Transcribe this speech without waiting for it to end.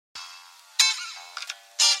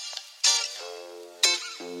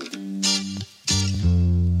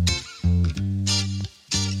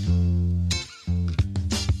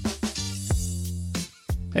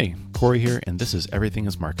Hey, Corey here, and this is Everything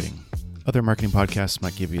is Marketing. Other marketing podcasts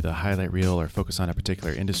might give you the highlight reel or focus on a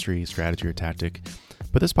particular industry, strategy, or tactic,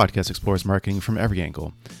 but this podcast explores marketing from every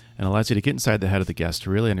angle and allows you to get inside the head of the guest to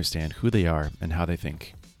really understand who they are and how they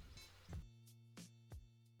think.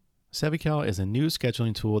 SavvyCal is a new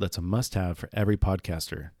scheduling tool that's a must-have for every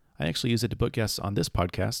podcaster. I actually use it to book guests on this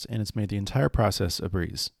podcast, and it's made the entire process a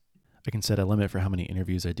breeze. I can set a limit for how many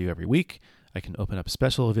interviews I do every week. I can open up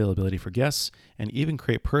special availability for guests and even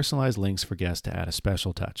create personalized links for guests to add a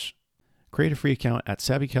special touch. Create a free account at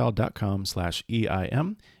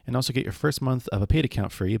savvycal.com/EIM and also get your first month of a paid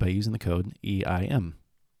account free by using the code EIM.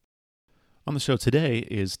 On the show today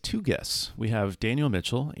is two guests. We have Daniel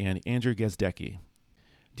Mitchell and Andrew Gazdecki.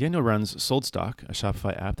 Daniel runs SoldStock, a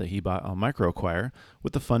Shopify app that he bought on MicroAcquire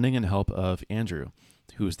with the funding and help of Andrew,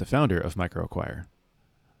 who is the founder of MicroAcquire.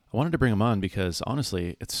 I wanted to bring him on because,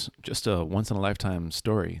 honestly, it's just a once-in-a-lifetime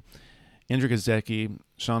story. Andrew Gazdecki,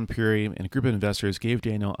 Sean Puri, and a group of investors gave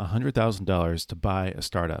Daniel $100,000 to buy a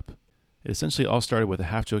startup. It essentially all started with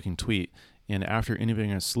a half-joking tweet, and after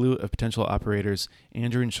interviewing a slew of potential operators,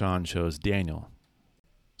 Andrew and Sean chose Daniel.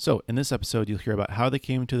 So, in this episode, you'll hear about how they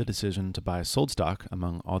came to the decision to buy SoldStock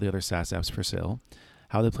among all the other SaaS apps for sale,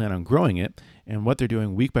 how they plan on growing it, and what they're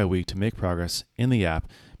doing week by week to make progress in the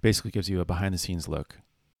app. Basically gives you a behind-the-scenes look.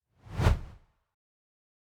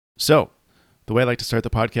 So, the way I like to start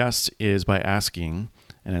the podcast is by asking,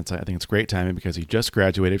 and I think it's great timing because you just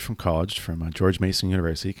graduated from college from George Mason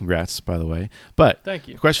University. Congrats, by the way. But Thank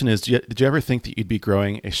you. The question is, did you ever think that you'd be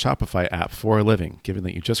growing a Shopify app for a living, given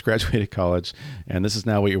that you just graduated college and this is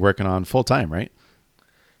now what you're working on full time, right?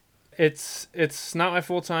 It's not my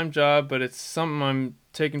full-time job, but it's something I'm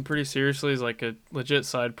taking pretty seriously as like a legit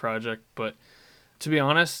side project. But to be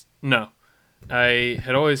honest, no. I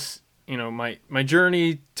had always... my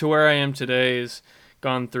journey to where I am today has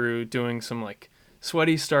gone through doing some like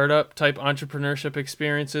sweaty startup type entrepreneurship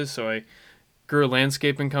experiences. So I grew a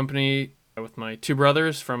landscaping company with my two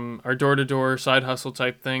brothers from our door-to-door side hustle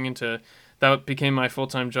type thing into that became my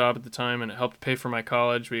full-time job at the time, and it helped pay for my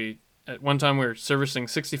college. At one time we were servicing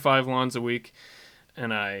 65 lawns a week,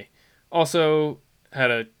 and I also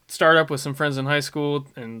had a startup with some friends in high school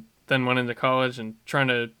and then went into college and trying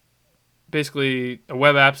to basically a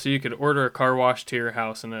web app so you could order a car wash to your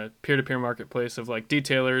house in a peer-to-peer marketplace of like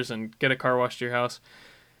detailers and get a car wash to your house.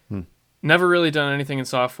 Never really done anything in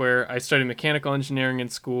software. I studied mechanical engineering in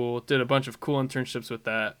school, did a bunch of cool internships with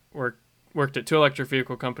that, worked at two electric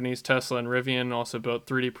vehicle companies, Tesla and Rivian, also built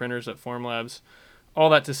 3D printers at Formlabs. All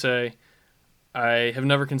that to say, I have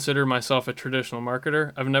never considered myself a traditional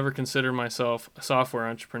marketer. I've never considered myself a software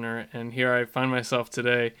entrepreneur, and here I find myself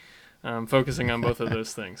today focusing on both of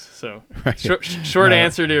those things. So right. Short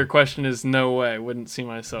answer to your question is no way. I wouldn't see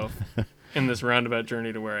myself in this roundabout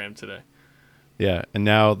journey to where I am today. Yeah. And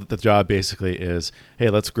now the job basically is, hey,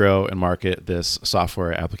 let's grow and market this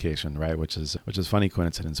software application, right? Which is a funny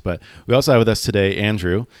coincidence. But we also have with us today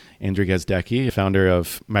Andrew Gazdecki, founder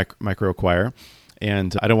of MicroAcquire.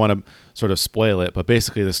 And I don't want to sort of spoil it, but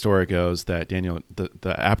basically the story goes that Daniel,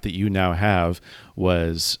 the app that you now have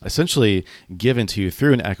was essentially given to you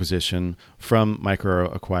through an acquisition from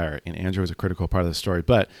MicroAcquire. And Andrew was a critical part of the story.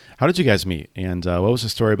 But how did you guys meet? And what was the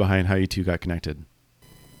story behind how you two got connected?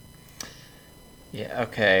 Yeah,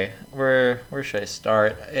 okay. Where should I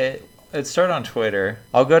start? It started on Twitter.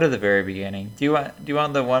 I'll go to the very beginning. Do you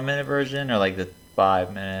want the 1 minute version or like the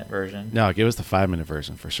 5 minute version? No, give us the 5 minute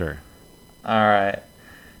version for sure. All right.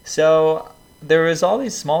 So there was all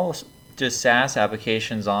these small just SaaS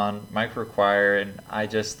applications on MicroAcquire, and I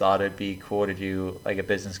just thought it'd be cool to do like a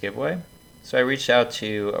business giveaway. So I reached out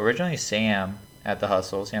to originally Sam at The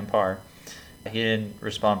Hustle, Sam Parr. He didn't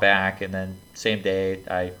respond back, and then same day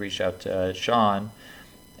I reached out to Sean,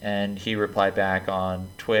 and he replied back on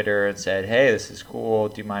Twitter and said, "Hey, this is cool.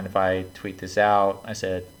 Do you mind if I tweet this out?" I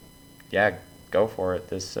said, "Yeah, go for it.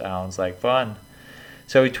 This sounds like fun."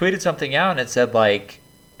 So he tweeted something out, and it said like,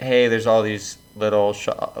 "Hey, there's all these little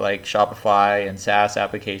like Shopify and SaaS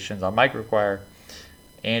applications on MicroAcquire.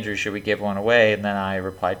 Andrew, should we give one away?" And then I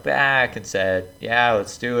replied back and said, "Yeah,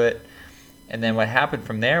 let's do it." And then what happened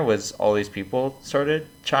from there was all these people started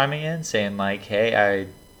chiming in saying like, "Hey, I'd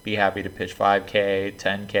be happy to pitch 5K,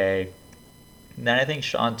 10K. And then I think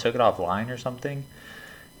Sean took it offline or something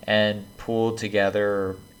and pulled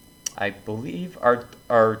together, I believe our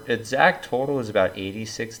exact total is about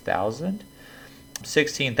 86,000.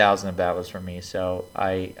 16,000 of that was for me, so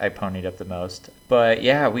I ponied up the most. But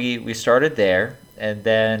yeah, we started there, and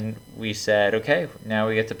then we said, okay, now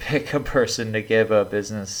we get to pick a person to give a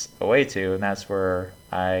business away to, and that's where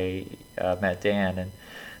I met Dan. And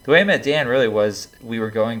the way I met Dan really was we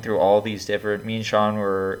were going through all these different. Me and Sean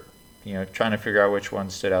were, trying to figure out which one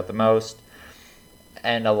stood out the most,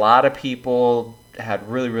 and a lot of people had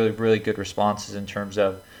really, really, really good responses in terms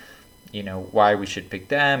of, why we should pick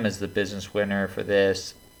them as the business winner for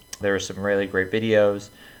this. There were some really great videos.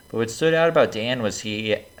 But what stood out about Dan was he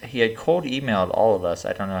had cold emailed all of us.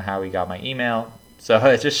 I don't know how he got my email. So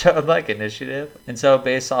it just showed like initiative. And so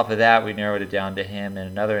based off of that, we narrowed it down to him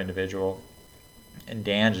and another individual. And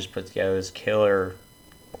Dan just put together this killer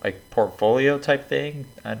like portfolio type thing.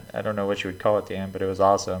 I don't know what you would call it, Dan, but it was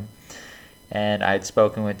awesome. And I'd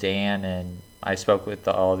spoken with Dan, and I spoke with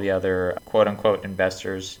all the other quote unquote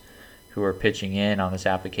investors who were pitching in on this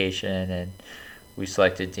application, and we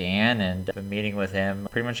selected Dan and been meeting with him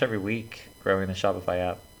pretty much every week growing the Shopify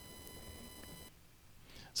app.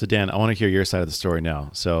 So Dan, I want to hear your side of the story now.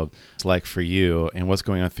 So it's like for you, and what's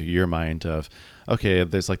going on through your mind of, okay,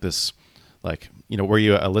 there's like this, like, were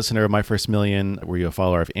you a listener of My First Million? Were you a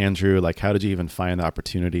follower of Andrew? Like, how did you even find the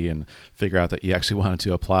opportunity and figure out that you actually wanted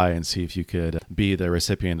to apply and see if you could be the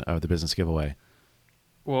recipient of the business giveaway?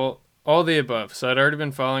 Well, all the above. So I'd already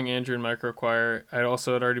been following Andrew and MicroAcquire. I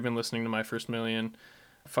also had already been listening to My First Million.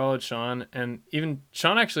 I followed Sean, and even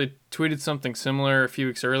Sean actually tweeted something similar a few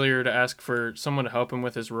weeks earlier to ask for someone to help him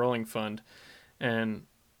with his rolling fund. And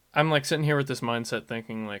I'm like sitting here with this mindset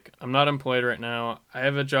thinking like, I'm not employed right now. I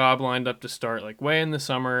have a job lined up to start like way in the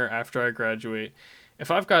summer after I graduate.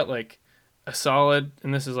 If I've got like a solid,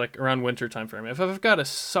 and this is like around winter time frame, if I've got a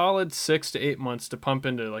solid 6 to 8 months to pump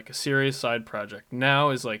into like a serious side project, now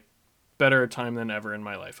is like better a time than ever in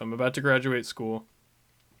my life. I'm about to graduate school.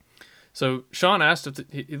 So Sean asked if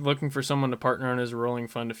he's looking for someone to partner on his rolling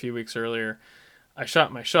fund a few weeks earlier. I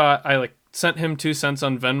shot my shot. I like sent him 2 cents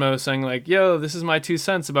on Venmo saying like, yo, this is my 2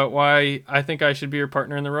 cents about why I think I should be your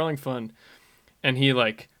partner in the rolling fund. And he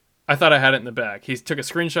like, I thought I had it in the bag. He took a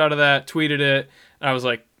screenshot of that, tweeted it. And I was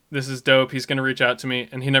like, this is dope. He's going to reach out to me.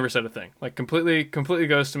 And he never said a thing. Like completely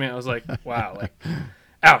ghosted me. I was like, wow, like,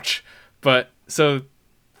 ouch. But so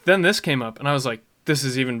then this came up and I was like, this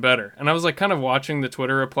is even better. And I was like kind of watching the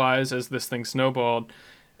Twitter replies as this thing snowballed.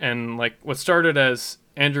 And like what started as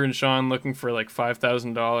Andrew and Sean looking for like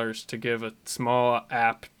 $5,000 to give a small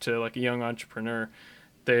app to like a young entrepreneur,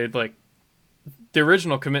 they'd like the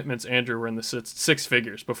original commitments, Andrew, were in the six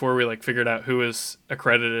figures before we like figured out who was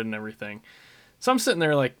accredited and everything. So I'm sitting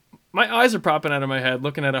there like my eyes are popping out of my head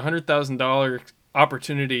looking at $100,000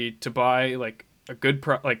 opportunity to buy like a good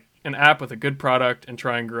like an app with a good product and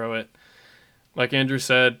try and grow it. Like Andrew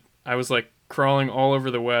said, I was like crawling all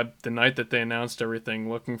over the web the night that they announced everything,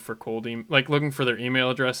 looking for looking for their email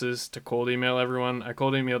addresses to cold email everyone. I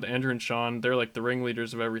cold emailed Andrew and Sean. They're like the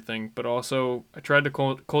ringleaders of everything. But also I tried to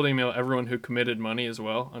cold email everyone who committed money as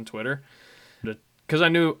well on Twitter. Because I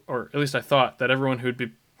knew, or at least I thought, that everyone who'd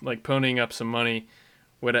be like ponying up some money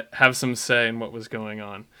would have some say in what was going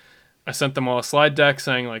on. I sent them all a slide deck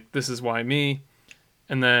saying like, this is why me.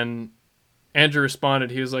 And then Andrew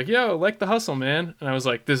responded. He was like, "Yo, like the hustle, man." And I was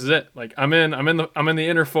like, "This is it. Like, I'm in the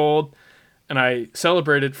inner fold." And I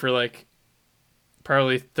celebrated for like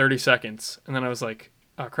probably 30 seconds, and then I was like,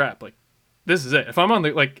 "Oh crap! Like, this is it. If I'm on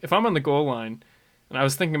the goal line." And I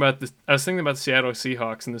was thinking about this. I was thinking about the Seattle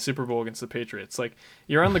Seahawks in the Super Bowl against the Patriots. Like,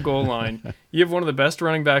 you're on the goal line. You have one of the best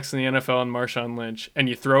running backs in the NFL in Marshawn Lynch, and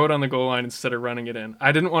you throw it on the goal line instead of running it in.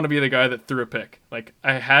 I didn't want to be the guy that threw a pick. Like,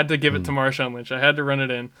 I had to give it to Marshawn Lynch. I had to run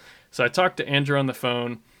it in. So I talked to Andrew on the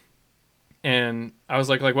phone, and I was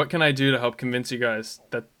like, what can I do to help convince you guys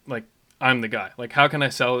that like I'm the guy? Like, how can I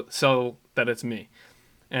sell that it's me?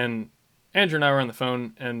 And Andrew and I were on the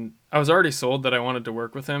phone, and I was already sold that I wanted to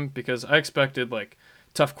work with him because I expected like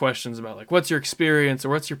tough questions about like, what's your experience or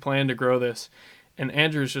what's your plan to grow this? And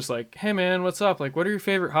Andrew's just like, hey man, what's up? Like, what are your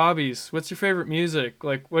favorite hobbies? What's your favorite music?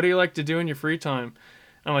 Like, what do you like to do in your free time?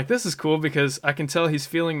 I'm like, this is cool because I can tell he's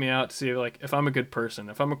feeling me out to see like if I'm a good person,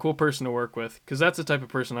 if I'm a cool person to work with, because that's the type of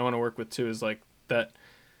person I want to work with too, is like that,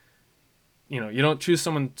 you don't choose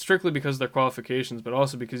someone strictly because of their qualifications, but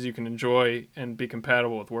also because you can enjoy and be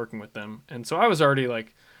compatible with working with them. And so I was already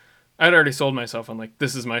like, I'd already sold myself on like,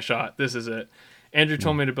 this is my shot. This is it. Andrew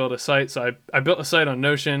told me to build a site. So I built a site on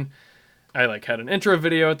Notion. I like had an intro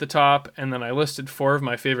video at the top, and then I listed 4 of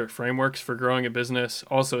my favorite frameworks for growing a business,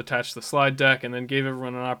 also attached the slide deck, and then gave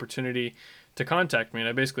everyone an opportunity to contact me. And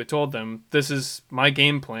I basically told them, this is my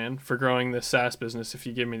game plan for growing this SaaS business if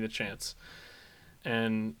you give me the chance.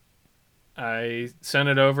 And I sent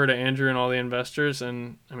it over to Andrew and all the investors,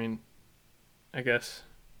 and I mean, I guess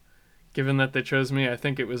given that they chose me, I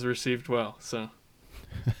think it was received well. So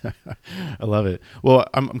I love it. Well,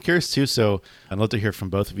 I'm curious too. So I'd love to hear from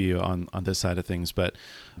both of you on this side of things. But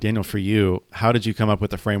Daniel, for you, how did you come up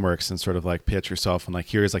with the frameworks and sort of like pitch yourself and like,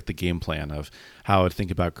 here's like the game plan of how I'd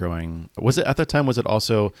think about growing? Was it at that time, was it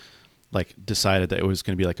also like decided that it was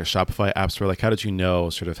going to be like a Shopify app store? Like, how did you know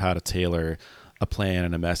sort of how to tailor a plan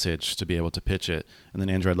and a message to be able to pitch it? And then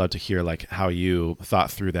Andrew, I'd love to hear like how you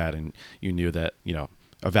thought through that and you knew that,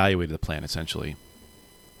 evaluated the plan essentially.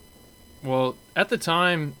 Well, at the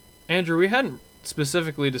time, Andrew, we hadn't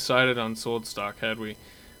specifically decided on Sold Stock, had we?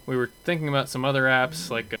 We were thinking about some other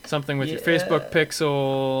apps, like something with your Facebook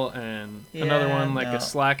Pixel and another one like a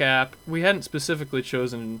Slack app. We hadn't specifically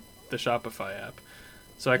chosen the Shopify app.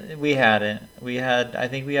 So we hadn't. I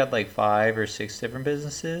think we had like 5 or 6 different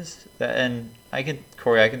businesses.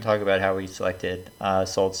 Corey, I can talk about how we selected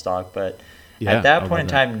Sold Stock, but at that point in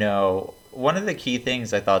time, no. One of the key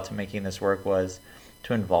things I thought to making this work was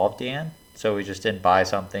to involve Dan. So we just didn't buy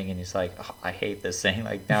something and he's like, oh, I hate this thing.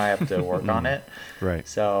 Like now I have to work on it. Right.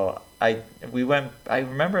 So I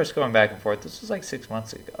remember us going back and forth. This was like 6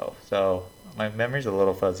 months ago. So my memory's a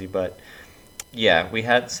little fuzzy, but yeah, we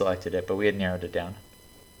had selected it, but we had narrowed it down.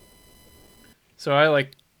 So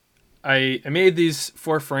I made these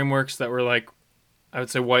 4 frameworks that were like, I would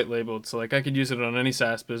say white labeled. So like I could use it on any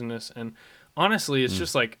SaaS business. And honestly, it's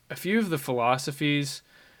just like a few of the philosophies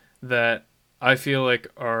that I feel like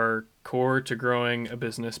are core to growing a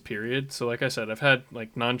business, period. So like I said, I've had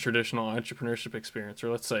like non-traditional entrepreneurship experience,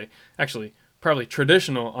 or let's say actually probably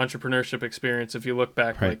traditional entrepreneurship experience if you look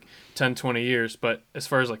back like 10, 20 years. But as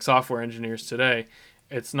far as like software engineers today,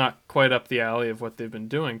 it's not quite up the alley of what they've been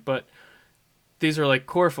doing. But these are like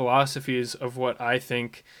core philosophies of what I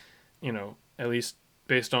think, at least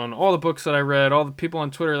based on all the books that I read, all the people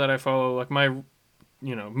on Twitter that I follow, like my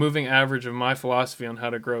moving average of my philosophy on how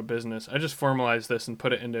to grow a business. I just formalized this and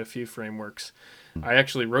put it into a few frameworks. I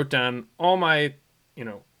actually wrote down all my,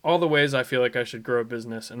 all the ways I feel like I should grow a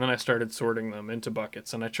business, and then I started sorting them into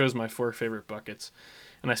buckets, and I chose my 4 favorite buckets.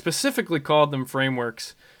 And I specifically called them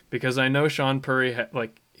frameworks because I know Sean Purry,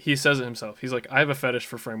 he says it himself. He's like, I have a fetish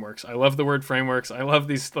for frameworks. I love the word frameworks. I love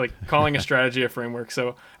these, like, calling a strategy a framework.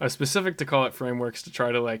 So I was specific to call it frameworks to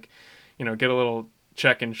try to, get a little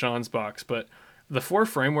check in Sean's box. But the 4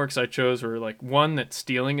 frameworks I chose were like, one, that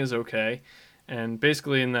stealing is okay. And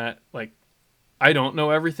basically in that, like, I don't know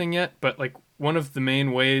everything yet, but like one of the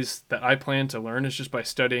main ways that I plan to learn is just by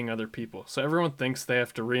studying other people. So everyone thinks they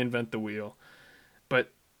have to reinvent the wheel.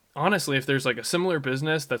 But honestly, if there's like a similar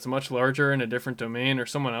business that's much larger in a different domain or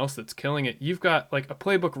someone else that's killing it, you've got like a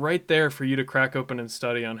playbook right there for you to crack open and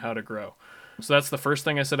study on how to grow. So that's the first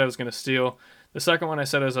thing I said I was going to steal. The second one I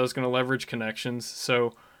said is I was going to leverage connections.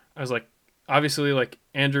 So I was like, obviously, like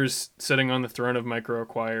Andrew's sitting on the throne of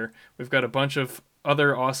MicroAcquire. We've got a bunch of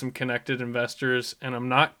other awesome connected investors, and I'm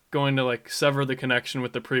not going to like sever the connection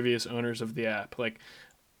with the previous owners of the app. Like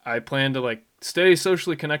I plan to like stay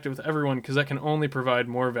socially connected with everyone because that can only provide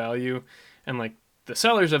more value. And like the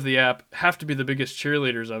sellers of the app have to be the biggest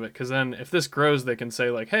cheerleaders of it, because then if this grows, they can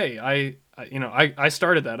say like, hey, I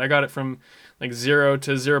started that. I got it from like 0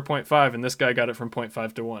 to 0.5, and this guy got it from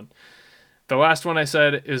 0.5 to 1. The last one I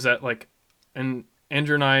said is that like, and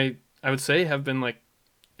Andrew and I would say have been like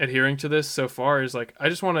adhering to this so far, is like, I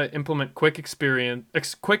just want to implement quick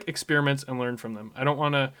experiments and learn from them. I don't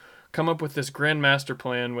want to come up with this grand master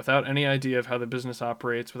plan without any idea of how the business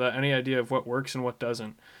operates, without any idea of what works and what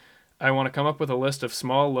doesn't. I want to come up with a list of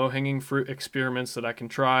small, low-hanging fruit experiments that I can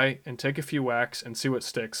try and take a few whacks and see what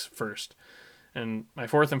sticks first. And my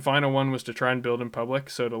 4th and final one was to try and build in public.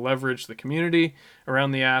 So to leverage the community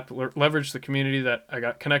around the app, leverage the community that I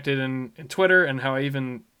got connected in Twitter, and how I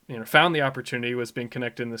even found the opportunity was being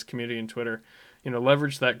connected in this community in Twitter.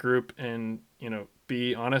 Leverage that group and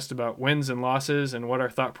be honest about wins and losses and what our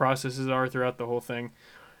thought processes are throughout the whole thing,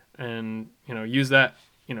 and use that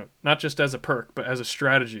not just as a perk but as a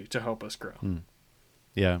strategy to help us grow.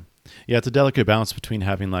 Yeah, it's a delicate balance between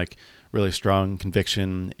having like really strong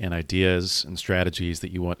conviction and ideas and strategies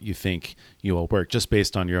that you think you will work just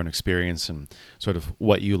based on your own experience and sort of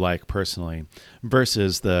what you like personally,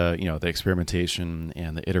 versus the the experimentation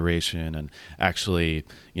and the iteration and actually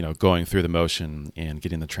going through the motion and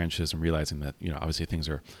getting in the trenches and realizing that obviously things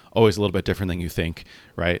are always a little bit different than you think,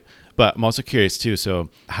 right? But I'm also curious too, so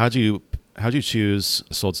how do you choose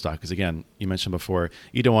Sold Stock? Because again, you mentioned before,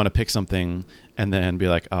 you don't want to pick something and then be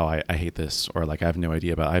like, oh, I hate this, or like I have no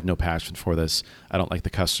idea about it. I have no passion for this. I don't like the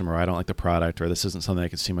customer. I don't like the product, or this isn't something I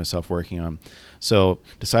could see myself working on. So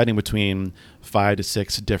deciding between 5 to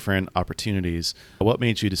 6 different opportunities, what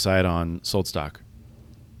made you decide on Sold Stock?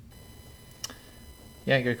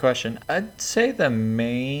 Yeah, good question. I'd say the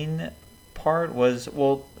main part was,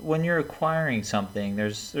 well, when you're acquiring something,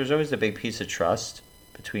 there's always a big piece of trust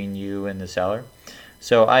between you and the seller.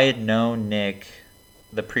 So I had known Nick,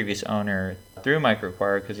 the previous owner, through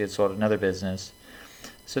MicroAcquire because he had sold another business.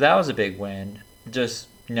 So that was a big win. Just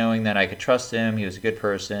knowing that I could trust him, he was a good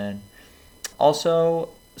person. Also,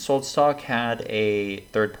 SoldStock had a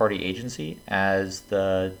third-party agency as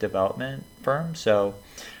the development firm. So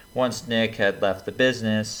once Nick had left the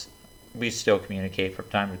business, we still communicate from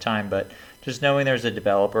time to time, but just knowing there's a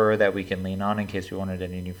developer that we can lean on in case we wanted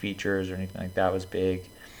any new features or anything like that was big.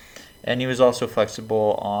 And he was also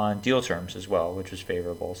flexible on deal terms as well, which was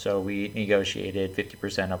favorable. So we negotiated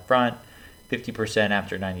 50% up front, 50%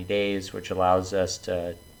 after 90 days, which allows us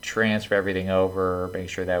to transfer everything over, make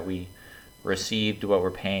sure that we received what we're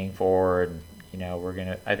paying for. And,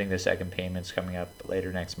 I think the second payment's coming up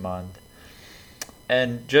later next month.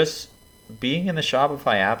 And just being in the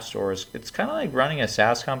Shopify app stores, it's kind of like running a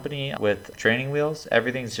SaaS company with training wheels.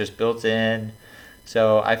 Everything's just built in.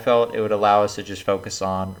 So I felt it would allow us to just focus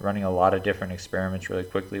on running a lot of different experiments really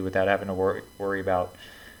quickly without having to worry about,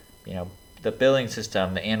 the billing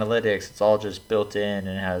system, the analytics. It's all just built in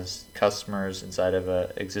and has customers inside of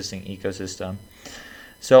an existing ecosystem.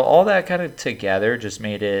 So all that kind of together just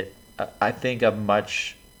made it, I think, a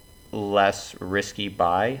much less risky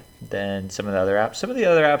buy than some of the other apps. Some of the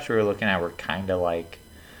other apps we were looking at were kind of like,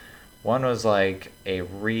 one was like a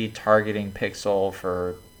retargeting pixel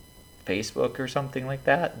for Facebook or something like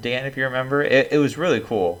that. Dan, if you remember, it was really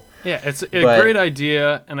cool. Yeah, it's a great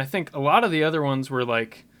idea, and I think a lot of the other ones were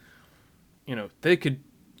like, they could,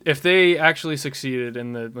 if they actually succeeded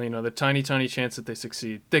in the tiny chance that they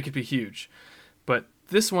succeed, they could be huge. But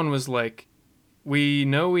this one was like, we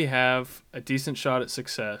know we have a decent shot at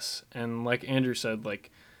success, and like Andrew said, like,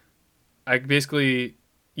 I basically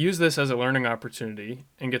use this as a learning opportunity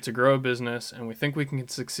and get to grow a business, and we think we can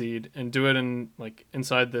succeed and do it in like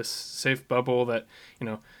inside this safe bubble that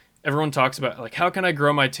everyone talks about, like, how can I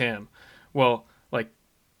grow my TAM? Well, like,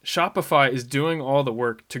 Shopify is doing all the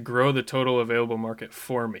work to grow the total available market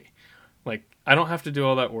for me. Like, I don't have to do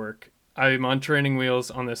all that work. I'm on training wheels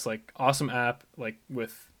on this like awesome app, like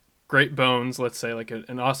with great bones, let's say, like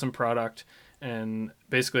an awesome product, and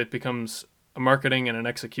basically it becomes a marketing and an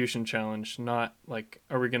execution challenge, not like,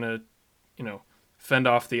 are we going to, fend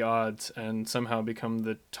off the odds and somehow become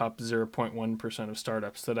the top 0.1% of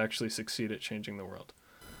startups that actually succeed at changing the world.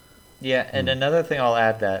 Yeah, and another thing I'll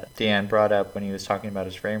add that Dan brought up when he was talking about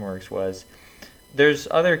his frameworks was there's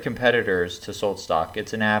other competitors to SoldStock.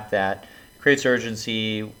 It's an app that creates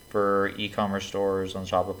urgency for e-commerce stores on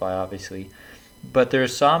Shopify, obviously. But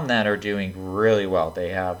there's some that are doing really well. They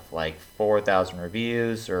have like 4,000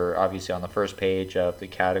 reviews, or obviously on the first page of the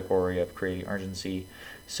category of creating urgency.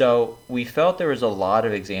 So we felt there was a lot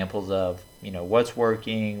of examples of, what's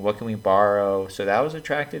working, what can we borrow. So that was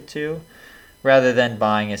attractive too, rather than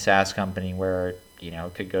buying a SaaS company where,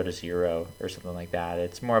 it could go to zero or something like that.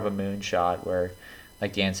 It's more of a moonshot where,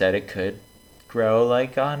 like Dan said, it could grow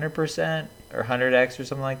like 100% or 100x or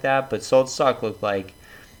something like that. But SoldStock looked like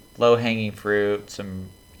low-hanging fruit, some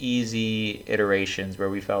easy iterations where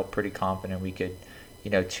we felt pretty confident we could,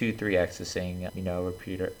 2-3x this thing, over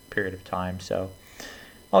a period of time. So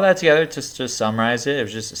all that together, just to summarize it, it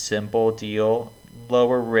was just a simple deal,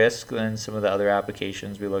 lower risk than some of the other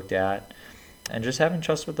applications we looked at, and just having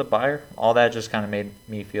trust with the buyer. All that just kind of made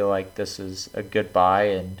me feel like this is a good buy,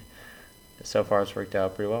 and so far it's worked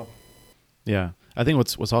out pretty well. Yeah. I think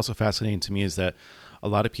what's also fascinating to me is that a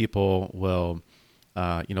lot of people will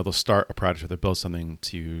they'll start a project or they'll build something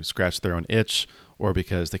to scratch their own itch, or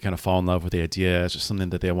because they kind of fall in love with the idea. It's just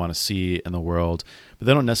something that they want to see in the world, but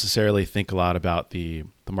they don't necessarily think a lot about the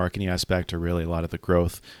marketing aspect or really a lot of the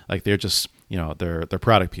growth. Like, they're just, they're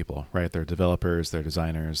product people, right? They're developers, they're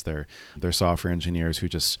designers, they're software engineers who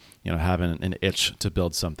just, have an itch to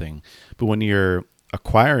build something. But when you're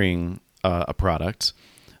acquiring a product,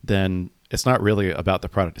 then it's not really about the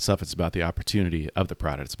product itself. It's about the opportunity of the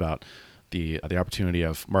product. It's about the opportunity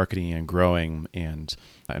of marketing and growing and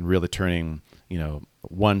really turning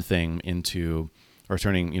one thing into, or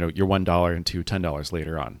turning your $1 into $10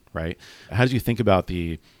 later on, right? How did you think about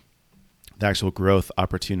the actual growth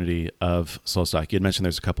opportunity of SoldStock? You had mentioned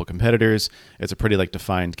there's a couple of competitors. It's a pretty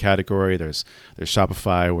defined category. There's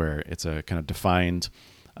Shopify, where it's a kind of defined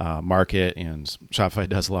market, and Shopify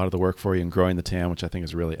does a lot of the work for you in growing the TAM, which I think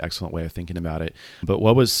is a really excellent way of thinking about it. But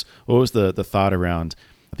what was the thought around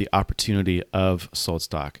the opportunity of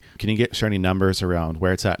SoldStock? Can you share any numbers around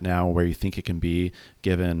where it's at now, where you think it can be,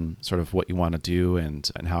 given sort of what you want to do and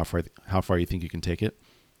how far you think you can take it?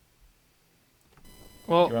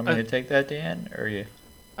 Well, you want me to take that, Dan, or you?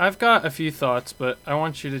 I've got a few thoughts, but I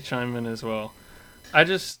want you to chime in as well.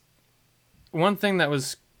 One thing that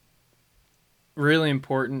was really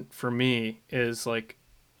important for me is like,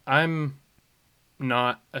 I'm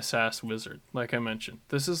not a SaaS wizard, like I mentioned.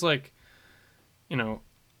 This is like, you know,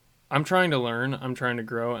 I'm trying to learn, I'm trying to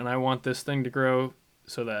grow, and I want this thing to grow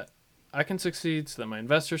so that I can succeed, so that my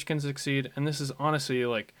investors can succeed. And this is honestly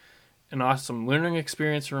like an awesome learning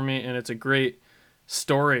experience for me, and it's a great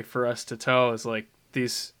story for us to tell. Is like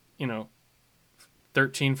these,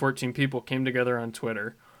 13, 14 people came together on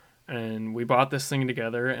Twitter, and we bought this thing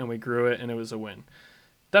together, and we grew it, and it was a win.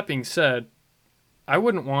 That being said, I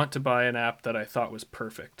wouldn't want to buy an app that I thought was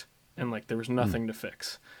perfect and like there was nothing to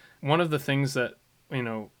fix. One of the things that,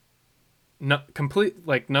 complete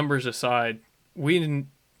like numbers aside, we didn't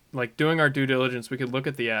like doing our due diligence. We could look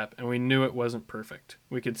at the app and we knew it wasn't perfect.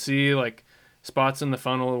 We could see like spots in the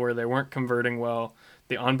funnel where they weren't converting well.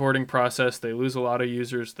 The onboarding process, they lose a lot of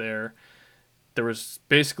users there. There was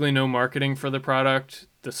basically no marketing for the product.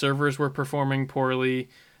 The servers were performing poorly.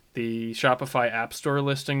 The Shopify App Store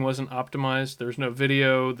listing wasn't optimized. There was no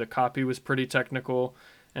video. The copy was pretty technical.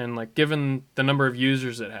 And like given the number of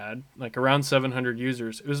users it had, like around 700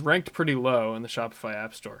 users, it was ranked pretty low in the Shopify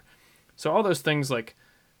App Store. So all those things like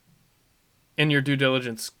in your due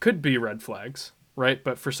diligence could be red flags, right?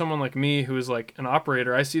 But for someone like me who is like an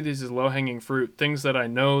operator, I see these as low-hanging fruit, things that I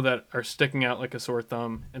know that are sticking out like a sore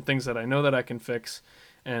thumb and things that I know that I can fix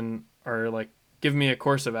and are like give me a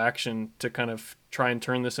course of action to kind of try and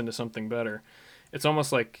turn this into something better. It's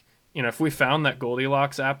almost like, if we found that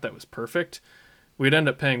Goldilocks app that was perfect, we'd end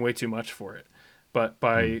up paying way too much for it. But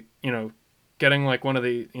by, getting like one of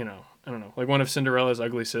the, I don't know, like one of Cinderella's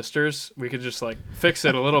ugly sisters, we could just like fix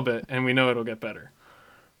it a little bit and we know it'll get better.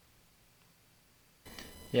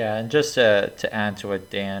 Yeah, and just to add to what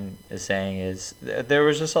Dan is saying is there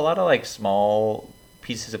was just a lot of like small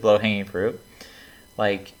pieces of low-hanging fruit,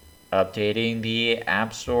 like updating the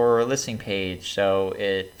App Store listing page so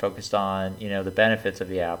it focused on, the benefits of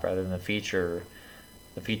the app rather than the features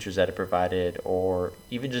that it provided, or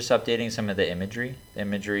even just updating some of the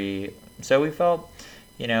imagery. So we felt,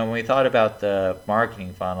 when we thought about the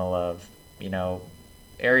marketing funnel of,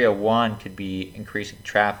 area one could be increasing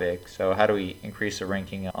traffic. So how do we increase the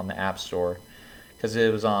ranking on the App Store? Because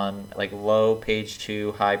it was on like low page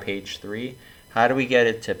 2, high page 3. How do we get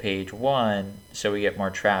it to page 1 so we get more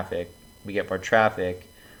traffic? We get more traffic.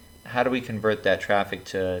 How do we convert that traffic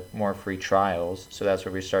to more free trials? So that's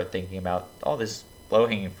where we start thinking about all this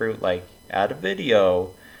low-hanging fruit, like add a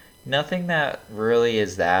video. Nothing that really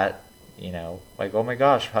is that, like, oh my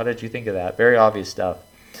gosh, how did you think of that? Very obvious stuff.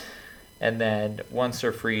 And then once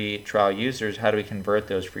they're free trial users, how do we convert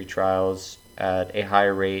those free trials at a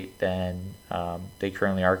higher rate than they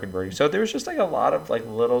currently are converting? So there was just like a lot of like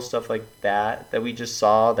little stuff like that we just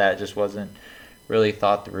saw that just wasn't really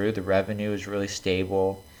thought through. The revenue was really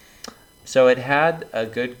stable. So it had a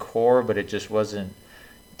good core, but it just wasn't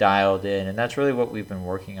dialed in. And that's really what we've been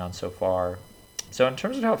working on so far. So in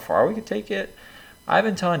terms of how far we could take it, I've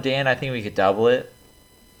been telling Dan I think we could double it.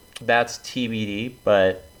 That's TBD,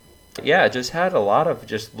 but yeah, it just had a lot of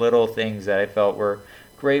just little things that I felt were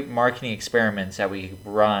great marketing experiments that we could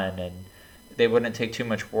run, and they wouldn't take too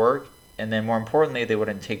much work, and then more importantly, they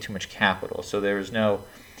wouldn't take too much capital. So there was no,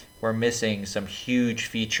 we're missing some huge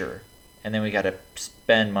feature, and then we got to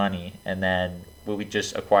spend money, and then we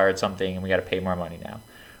just acquired something and we got to pay more money now.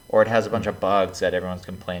 Or it has a bunch of bugs that everyone's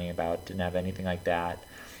complaining about. Didn't have anything like that.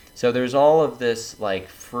 So there's all of this like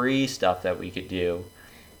free stuff that we could do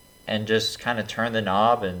and just kind of turn the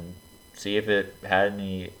knob and see if it had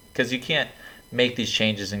any, because you can't make these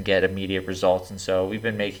changes and get immediate results. And so we've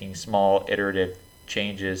been making small iterative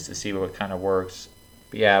changes to see what kind of works.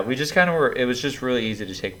 But yeah, we just kind of were, it was just really easy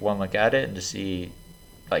to take one look at it and to see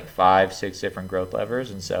like 5-6 different growth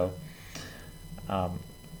levers. And so,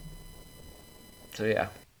 yeah.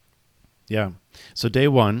 Yeah. So day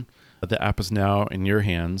one, the app is now in your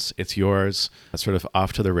hands. It's yours. It's sort of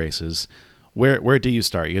off to the races. Where do you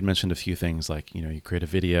start? You had mentioned a few things like, you create a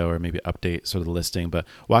video or maybe update sort of the listing, but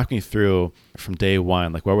walk me through from day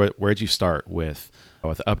one, like where'd you start with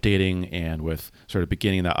updating and with sort of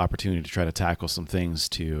beginning that opportunity to try to tackle some things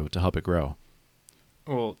to help it grow?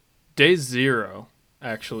 Well, day 0,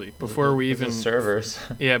 actually, before we even servers.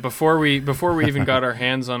 Yeah, before we even got our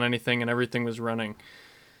hands on anything and everything was running,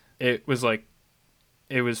 it was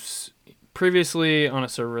previously on a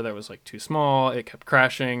server that was like too small. It kept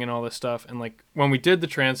crashing and all this stuff. And like when we did the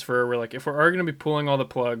transfer, we're like, if we're going to be pulling all the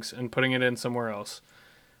plugs and putting it in somewhere else,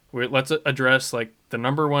 let's address like the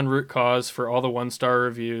number one root cause for all the 1-star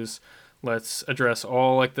reviews. Let's address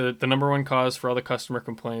all like the number one cause for all the customer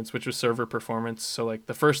complaints, which was server performance. So like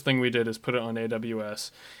the first thing we did is put it on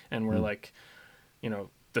AWS, and we're like,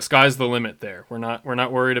 the sky's the limit there. We're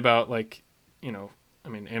not worried about like, I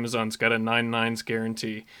mean, Amazon's got a 9 nines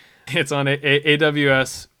guarantee. It's on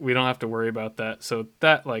AWS. We don't have to worry about that. So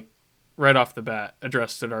that like right off the bat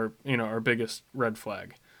addressed our biggest red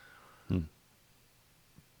flag.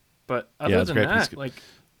 But other than that, like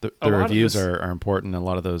the reviews are important. A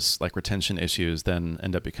lot of those like retention issues then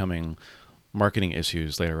end up becoming marketing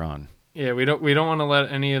issues later on. Yeah, we don't want to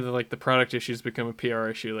let any of the product issues become a PR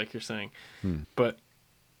issue, like you're saying. But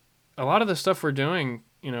a lot of the stuff we're doing,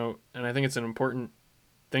 and I think it's an important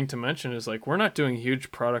thing to mention is like we're not doing huge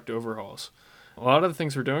product overhauls. A lot of the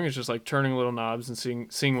things we're doing is just like turning little knobs and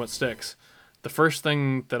seeing what sticks. The first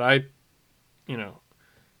thing that I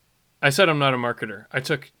said I'm not a marketer. I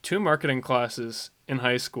took 2 marketing classes in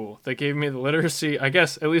high school. They gave me the literacy, I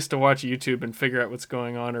guess, at least to watch YouTube and figure out what's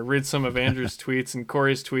going on, or read some of Andrew's tweets and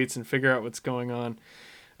Corey's tweets and figure out what's going on.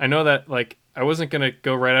 I know that like I wasn't going to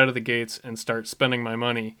go right out of the gates and start spending my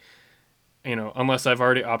money, unless I've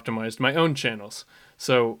already optimized my own channels.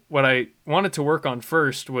 So what I wanted to work on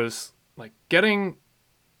first was like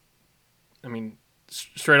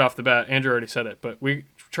straight off the bat, Andrew already said it, but we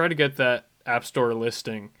try to get that App Store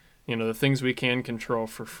listing, the things we can control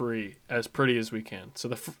for free as pretty as we can. So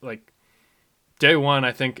day one,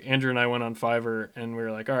 I think Andrew and I went on Fiverr and we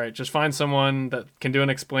were like, all right, just find someone that can do an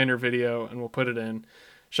explainer video and we'll put it in.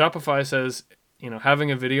 Shopify says, having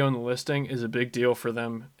a video in the listing is a big deal for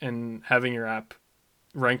them and having your app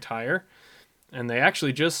ranked higher. And they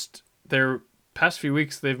actually their past few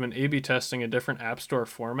weeks, they've been A/B testing a different App Store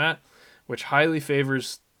format, which highly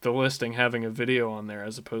favors the listing having a video on there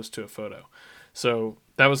as opposed to a photo. So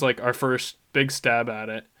that was like our first big stab at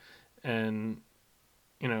it. And,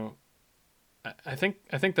 I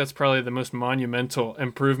think that's probably the most monumental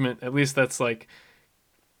improvement. At least that's like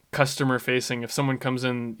customer facing. If someone comes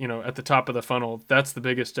in, at the top of the funnel, that's the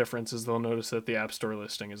biggest difference is they'll notice that the App Store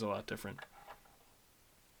listing is a lot different.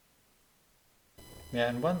 Yeah,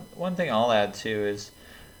 and one thing I'll add too is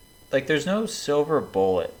like there's no silver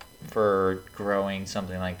bullet for growing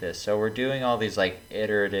something like this. So we're doing all these like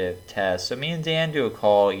iterative tests. So me and Dan do a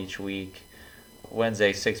call each week,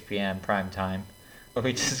 Wednesday 6 p.m. prime time, where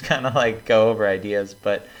we just kind of like go over ideas,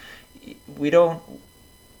 but we don't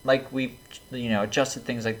like we adjusted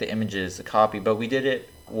things like the images, the copy, but we did it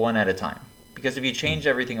one at a time. Because if you change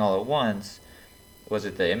everything all at once, was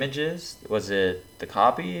it the images? Was it the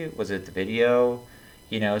copy? Was it the video?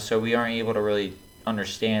 So we aren't able to really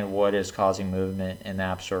understand what is causing movement in the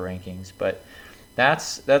App Store rankings. But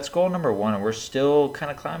that's goal number 1, and we're still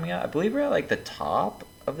kind of climbing up. I believe we're at like the top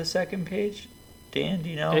of the second page. Dan, do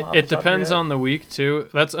you know? It depends on the week too.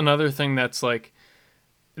 That's another thing that's like,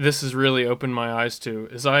 this has really opened my eyes to,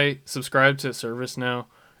 is I subscribe to a service now.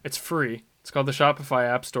 It's free. It's called the Shopify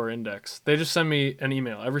App Store Index. They just send me an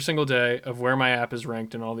email every single day of where my app is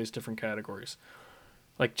ranked in all these different categories.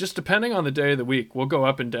 Like, just depending on the day of the week, we'll go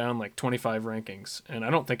up and down like 25 rankings, and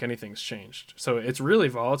I don't think anything's changed. So it's really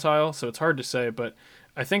volatile, so it's hard to say, but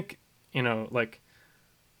I think, like,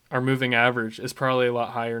 our moving average is probably a lot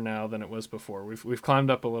higher now than it was before. We've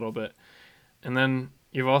climbed up a little bit. And then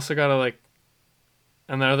you've also got to, like,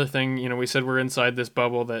 and the other thing, we said we're inside this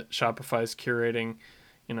bubble that Shopify's curating,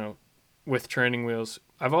 with training wheels.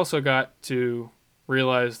 I've also got to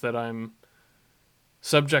realize that I'm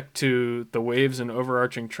subject to the waves and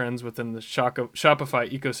overarching trends within the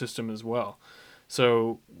Shopify ecosystem as well.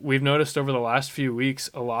 So we've noticed over the last few weeks,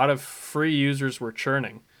 a lot of free users were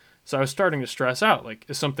churning. So I was starting to stress out, like,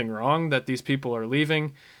 is something wrong that these people are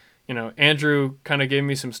leaving? Andrew kind of gave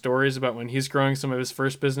me some stories about when he's growing some of his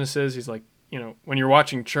first businesses. He's like, when you're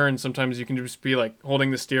watching churn, sometimes you can just be like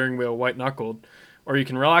holding the steering wheel white knuckled, or you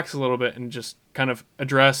can relax a little bit and just kind of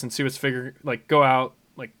address and see what's go out,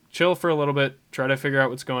 like chill for a little bit, try to figure out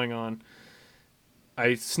what's going on.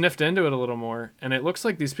 I sniffed into it a little more, and it looks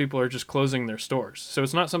like these people are just closing their stores. So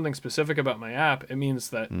it's not something specific about my app. It means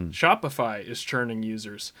that Shopify is churning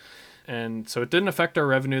users. And so it didn't affect our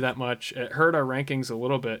revenue that much. It hurt our rankings a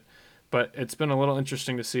little bit, but it's been a little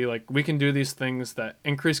interesting to see, like, we can do these things that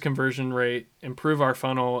increase conversion rate, improve our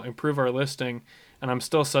funnel, improve our listing, and I'm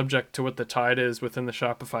still subject to what the tide is within the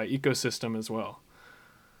Shopify ecosystem as well.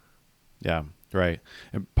 Yeah, right.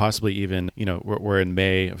 And possibly even, we're in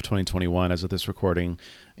May of 2021 as of this recording,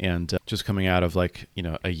 and just coming out of like,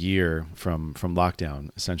 a year from lockdown,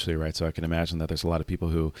 essentially, right? So I can imagine that there's a lot of people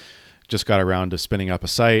who just got around to spinning up a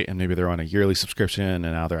site, and maybe they're on a yearly subscription, and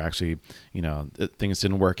now they're actually, things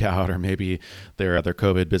didn't work out, or maybe their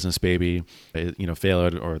COVID business baby,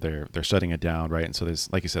 failed, or they're shutting it down, right? And so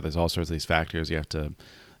there's, like you said, there's all sorts of these factors you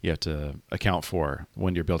have to account for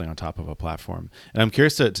when you're building on top of a platform. And I'm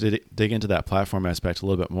curious to dig into that platform aspect a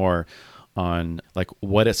little bit more on like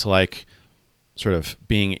what it's like sort of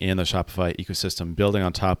being in the Shopify ecosystem, building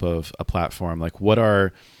on top of a platform. Like what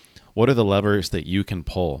are the levers that you can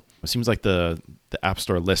pull? It seems like the App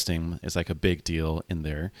Store listing is like a big deal in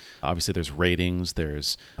there. Obviously there's ratings,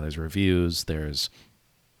 there's reviews, there's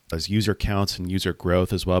user counts and user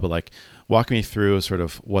growth as well. But like walk me through sort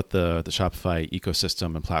of what the Shopify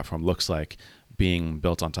ecosystem and platform looks like being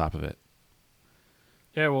built on top of it.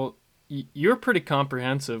 Yeah, well, you're pretty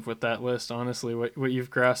comprehensive with that list, honestly, what you've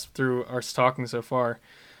grasped through us talking so far.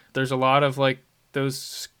 There's a lot of like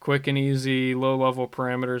those quick and easy low level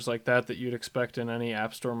parameters like that you'd expect in any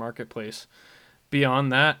App Store marketplace.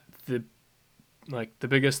 Beyond that, the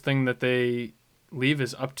biggest thing that they leave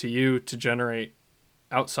is up to you to generate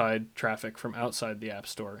outside traffic from outside the App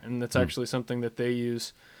Store. And that's actually something that they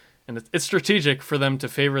use. And it's strategic for them to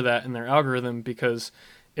favor that in their algorithm because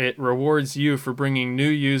it rewards you for bringing new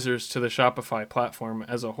users to the Shopify platform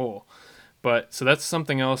as a whole. But so that's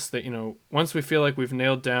something else that, once we feel like we've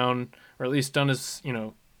nailed down, or at least done as,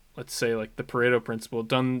 let's say like the Pareto principle,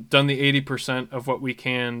 done the 80% of what we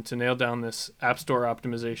can to nail down this App Store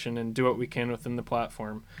optimization and do what we can within the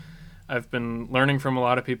platform. I've been learning from a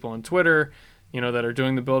lot of people on Twitter, that are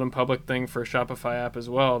doing the build in public thing for a Shopify app as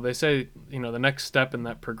well. They say, the next step in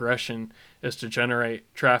that progression is to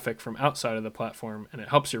generate traffic from outside of the platform, and it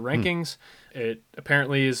helps your rankings. It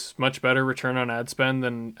apparently is much better return on ad spend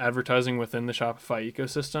than advertising within the Shopify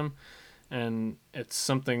ecosystem. And it's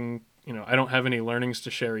something, I don't have any learnings to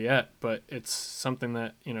share yet, but it's something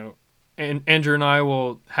that, and Andrew and I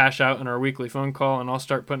will hash out in our weekly phone call, and I'll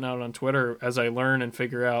start putting out on Twitter as I learn and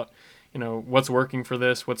figure out, what's working for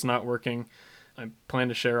this, what's not working. I plan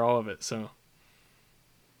to share all of it. So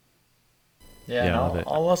yeah,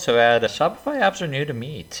 I'll also add Shopify apps are new to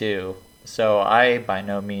me too. So I by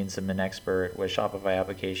no means am an expert with Shopify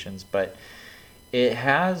applications, but it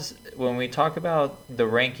has, when we talk about the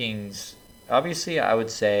rankings, obviously I would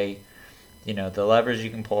say, the levers you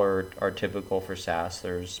can pull are typical for SaaS.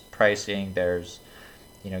 There's pricing, there's,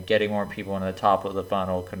 getting more people into the top of the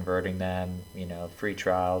funnel, converting them, free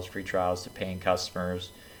trials to paying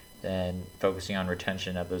customers, and focusing on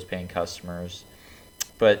retention of those paying customers.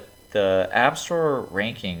 But the App Store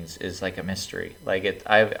rankings is like a mystery. Like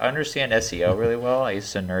I understand SEO really well. I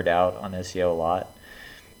used to nerd out on SEO a lot.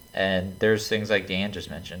 And there's things like Dan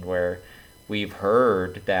just mentioned where we've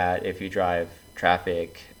heard that if you drive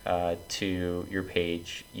traffic to your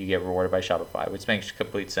page, you get rewarded by Shopify, which makes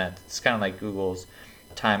complete sense. It's kind of like Google's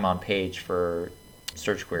time on page for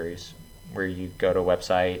search queries, where you go to a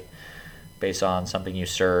website based on something you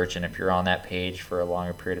search, and if you're on that page for a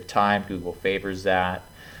longer period of time, Google favors that.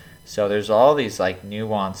 So there's all these like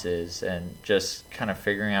nuances, and just kind of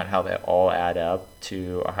figuring out how that all add up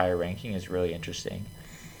to a higher ranking is really interesting.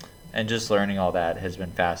 And just learning all that has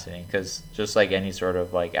been fascinating, because just like any sort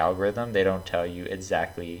of like algorithm, they don't tell you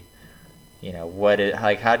exactly,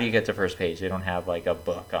 how do you get to first page? They don't have like a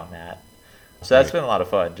book on that. So that's been a lot of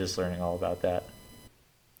fun, just learning all about that.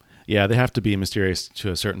 Yeah, they have to be mysterious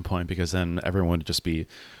to a certain point, because then everyone would just be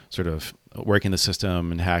sort of working the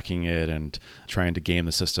system and hacking it and trying to game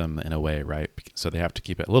the system in a way, right? So they have to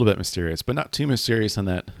keep it a little bit mysterious, but not too mysterious in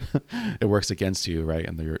that it works against you, right?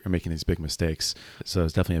 And you're making these big mistakes. So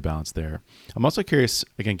there's definitely a balance there. I'm also curious,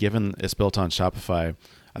 again, given it's built on Shopify,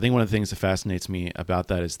 I think one of the things that fascinates me about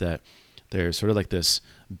that is that there's sort of like this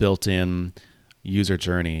built-in user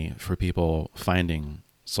journey for people finding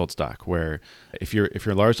sold stock, where if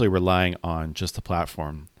you're largely relying on just the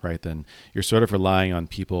platform, right, then you're sort of relying on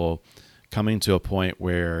people coming to a point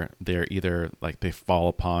where they're either like they just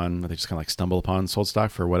kind of like stumble upon sold stock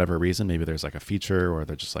for whatever reason. Maybe there's like a feature, or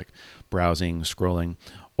they're just like browsing, scrolling,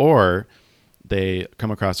 or they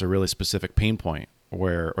come across a really specific pain point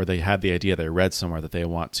or they had the idea, they read somewhere that they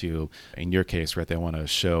want to, in your case, right, they want to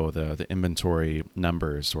show the inventory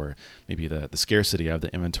numbers, or maybe the scarcity of the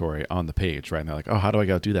inventory on the page, right? And they're like, oh, how do I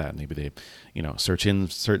go do that? And maybe they, search in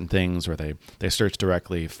certain things, or they search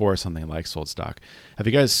directly for something like sold stock. Have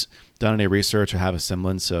you guys done any research or have a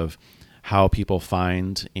semblance of how people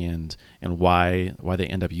find and why they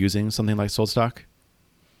end up using something like sold stock?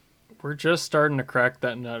 We're just starting to crack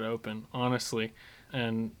that nut open, honestly.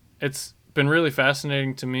 And it's been really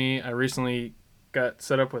fascinating to me. I recently got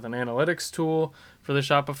set up with an analytics tool for the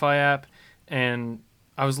Shopify app, and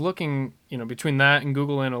I was looking, between that and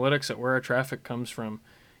Google Analytics at where our traffic comes from.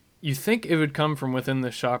 you think it would come from within the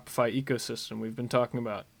Shopify ecosystem. We've been talking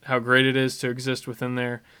about how great it is to exist within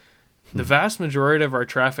there. The vast majority of our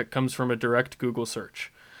traffic comes from a direct Google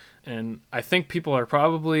search. And I think people are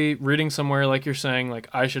probably reading somewhere like you're saying, like,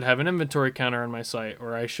 I should have an inventory counter on my site,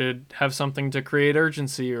 or I should have something to create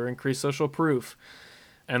urgency or increase social proof.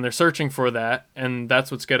 And they're searching for that, and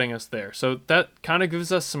that's what's getting us there. So that kind of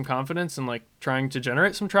gives us some confidence in like trying to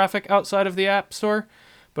generate some traffic outside of the App Store,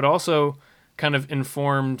 but also kind of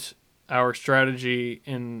informed our strategy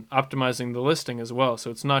in optimizing the listing as well.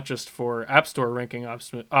 So it's not just for App Store ranking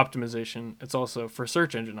optimization, it's also for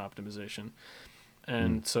search engine optimization.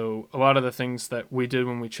 And so a lot of the things that we did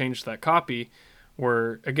when we changed that copy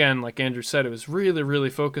were, again, like Andrew said, it was really, really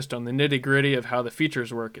focused on the nitty gritty of how the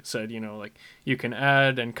features work. It said, like you can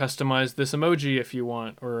add and customize this emoji if you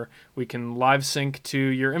want, or we can live sync to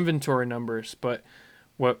your inventory numbers. But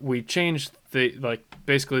what we changed,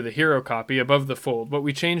 basically the hero copy above the fold, what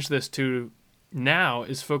we changed this to now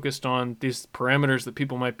is focused on these parameters that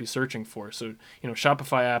people might be searching for. So,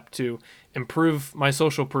 Shopify app to improve my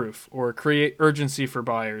social proof, or create urgency for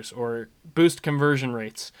buyers, or boost conversion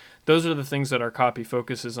rates. Those are the things that our copy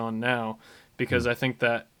focuses on now, because I think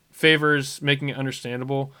that favors making it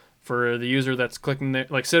understandable for the user that's clicking there,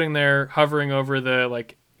 like sitting there hovering over the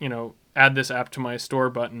add this app to my store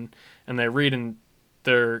button, and they read, and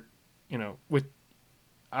they're with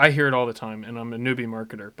I hear it all the time, and I'm a newbie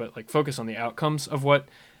marketer, but like focus on the outcomes of what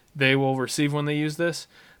they will receive when they use this.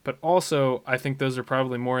 But also, I think those are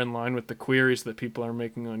probably more in line with the queries that people are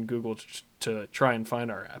making on Google to try and find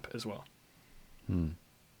our app as well.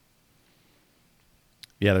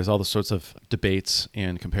 Yeah, there's all the sorts of debates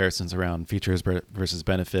and comparisons around features versus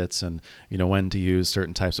benefits, and when to use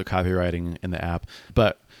certain types of copywriting in the app.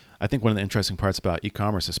 But I think one of the interesting parts about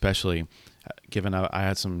e-commerce, especially given I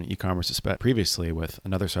had some e-commerce previously with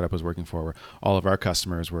another startup I was working for, where all of our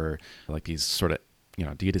customers were like these sort of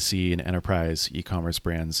D2C and enterprise e-commerce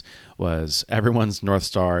brands, was everyone's North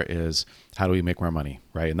Star is how do we make more money,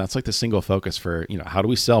 right? And that's like the single focus for, how do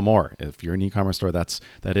we sell more? If you're an e-commerce store, that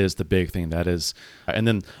is the big thing. That is, and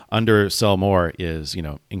then under sell more is,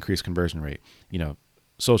 increase conversion rate,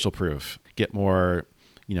 social proof, get more,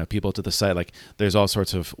 people to the site. Like there's all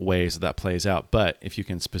sorts of ways that plays out. But if you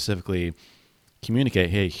can specifically communicate,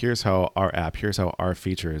 hey, here's how our app, here's how our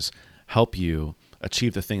features help you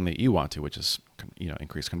achieve the thing that you want to, which is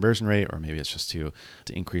increase conversion rate, or maybe it's just to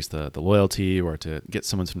increase the loyalty, or to get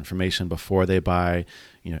someone's information before they buy,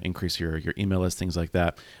 increase your email list, things like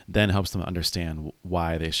that, then helps them understand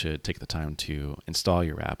why they should take the time to install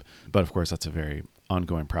your app. But of course, that's a very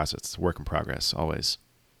ongoing process. It's a work in progress always.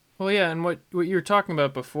 Well, yeah, and what you were talking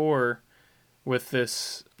about before with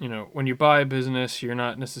this, when you buy a business, you're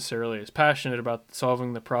not necessarily as passionate about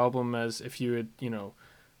solving the problem as if you had,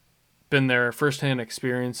 been there firsthand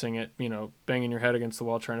experiencing it, banging your head against the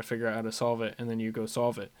wall trying to figure out how to solve it, and then you go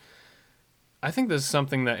solve it. I think this is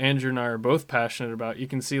something that Andrew and I are both passionate about. You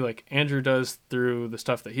can see like Andrew does through the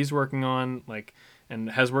stuff that he's working on, like,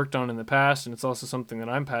 and has worked on in the past, and it's also something that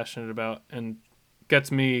I'm passionate about and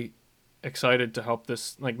gets me excited to help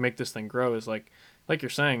this, like, make this thing grow, is like you're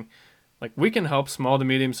saying, like, we can help small to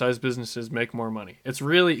medium-sized businesses make more money. It's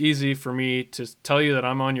really easy for me to tell you that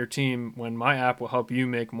I'm on your team when my app will help you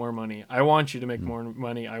make more money. I want you to make more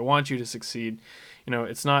money. I want you to succeed.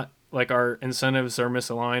 It's not like our incentives are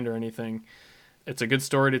misaligned or anything. It's a good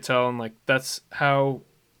story to tell, and like that's how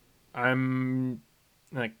I'm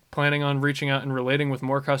like planning on reaching out and relating with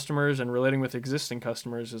more customers and relating with existing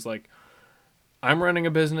customers, is like, I'm running a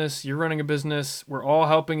business, you're running a business, we're all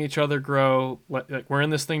helping each other grow, like we're in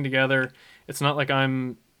this thing together. It's not like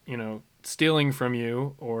I'm, stealing from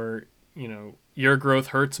you, or, your growth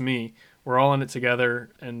hurts me. We're all in it together.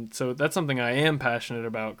 And so that's something I am passionate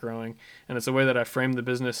about growing. And it's a way that I frame the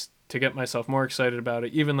business to get myself more excited about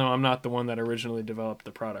it, even though I'm not the one that originally developed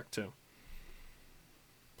the product too.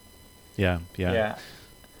 Yeah.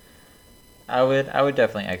 I would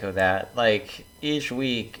definitely echo that. Like each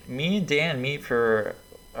week, me and Dan meet for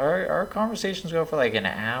our conversations go for like an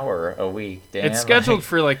hour a week. Dan, it's scheduled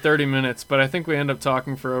for like 30 minutes, but I think we end up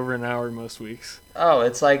talking for over an hour most weeks. Oh,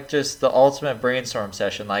 it's like just the ultimate brainstorm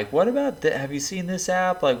session. Like, what about have you seen this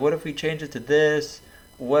app? Like, what if we change it to this?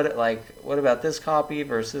 What about this copy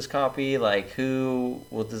versus this copy? Like, who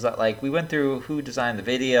will design? Like, we went through who designed the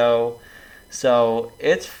video. So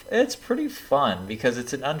it's pretty fun because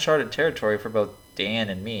it's an uncharted territory for both Dan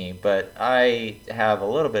and me, but I have a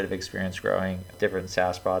little bit of experience growing different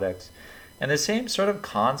SaaS products. And the same sort of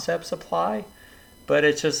concepts apply, but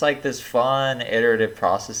it's just like this fun iterative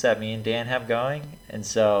process that me and Dan have going. And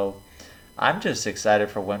so I'm just excited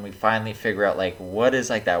for when we finally figure out like what is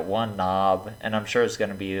like that one knob, and I'm sure it's going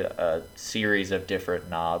to be a series of different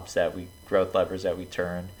knobs that we growth levers that we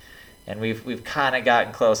turn, and we've kind of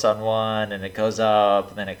gotten close on one, and it goes up,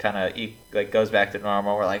 and then it kind of like goes back to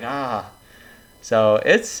normal. We're like so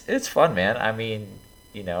it's fun, man. I mean,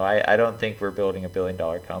 I don't think we're building $1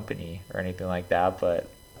 billion company or anything like that, but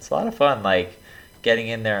it's a lot of fun, like getting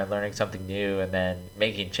in there and learning something new, and then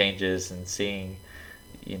making changes and seeing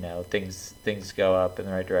things go up in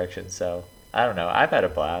the right direction. So I don't know. I've had a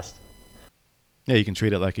blast. Yeah, you can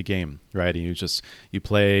treat it like a game, right? And you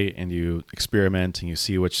play and you experiment and you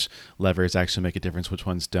see which levers actually make a difference, which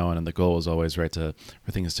ones don't. And the goal is always right for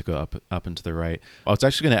things to go up and to the right. I was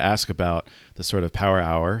actually going to ask about the sort of power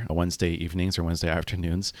hour, Wednesday evenings or Wednesday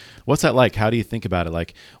afternoons. What's that like? How do you think about it?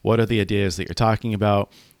 Like, what are the ideas that you're talking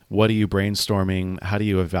about? What are you brainstorming? How do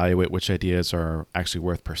you evaluate which ideas are actually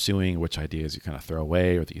worth pursuing, which ideas you kind of throw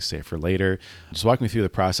away or that you save for later? Just walk me through the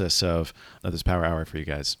process of this power hour for you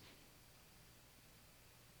guys.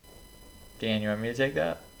 Dan, you want me to take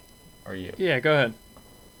that? Or you? Yeah, go ahead.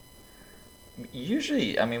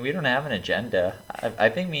 Usually, I mean, we don't have an agenda. I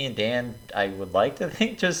think me and Dan, I would like to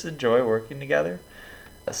think, just enjoy working together.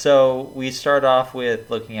 So we start off with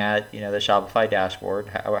looking at, the Shopify dashboard.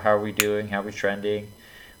 How are we doing? How are we trending?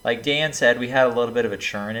 Like Dan said, we had a little bit of a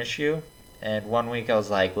churn issue. And one week I was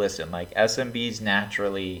like, listen, like SMBs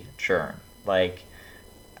naturally churn. Like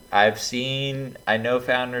I know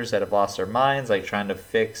founders that have lost their minds, like trying to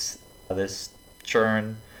fix this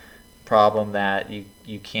churn problem that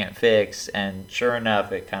you can't fix, and sure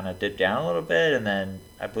enough it kind of dipped down a little bit, and then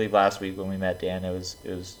I believe last week when we met Dan it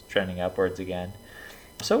was trending upwards again.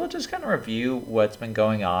 So we'll just kind of review what's been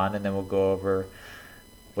going on, and then we'll go over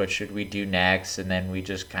what should we do next, and then we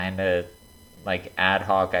just kind of like ad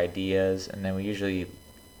hoc ideas, and then we usually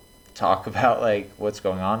talk about like what's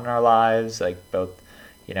going on in our lives, like both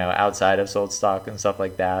outside of Sold Stock and stuff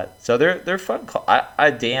like that. So they're fun.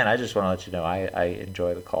 Dan, I just want to let you know I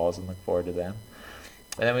enjoy the calls and look forward to them.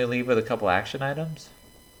 And then we leave with a couple action items.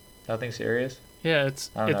 Nothing serious. Yeah,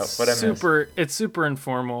 it's super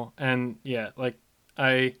informal, and yeah, like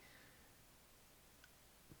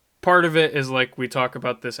part of it is like we talk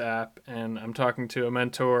about this app, and I'm talking to a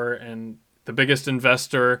mentor and the biggest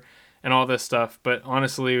investor and all this stuff. But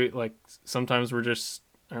honestly, like sometimes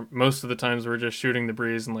most of the times we're just shooting the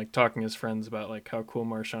breeze and like talking as friends about like how cool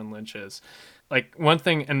Marshawn Lynch is. Like one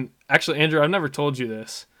thing, and actually Andrew, I've never told you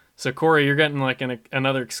this. So Corey, you're getting like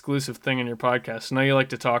another exclusive thing in your podcast. I know you like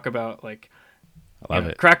to talk about like, I love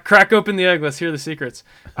it. Crack open the egg. Let's hear the secrets.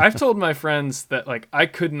 I've told my friends that like I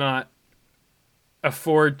could not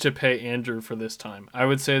afford to pay Andrew for this time. I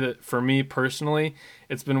would say that for me personally,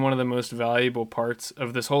 it's been one of the most valuable parts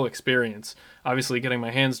of this whole experience. Obviously getting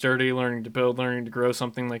my hands dirty, learning to build, learning to grow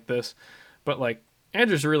something like this. But like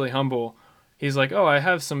Andrew's really humble. He's like, oh, I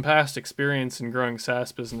have some past experience in growing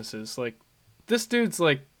SaaS businesses. Like this dude's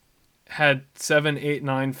like had 7, 8,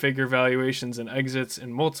 9 figure valuations and exits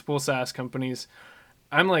in multiple SaaS companies.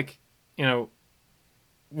 I'm like,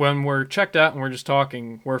 when we're checked out and we're just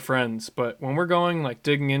talking, we're friends. But when we're going like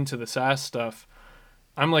digging into the SaaS stuff,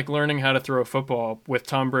 I'm like learning how to throw a football with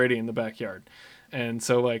Tom Brady in the backyard. And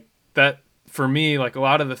so like that for me, like a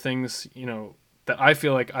lot of the things, that I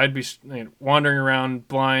feel like I'd be wandering around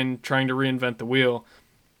blind, trying to reinvent the wheel.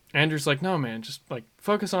 Andrew's like, no, man, just like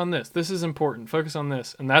focus on this. This is important. Focus on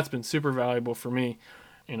this. And that's been super valuable for me.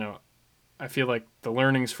 I feel like the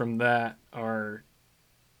learnings from that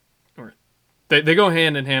they go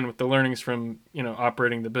hand in hand with the learnings from,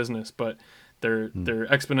 operating the business, but they're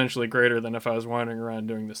exponentially greater than if I was wandering around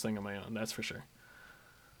doing this thing on my own. That's for sure.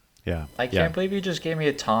 Yeah. I can't believe you just gave me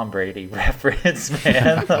a Tom Brady reference,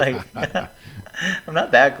 man. Like, I'm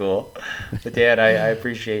not that cool. But Dan, I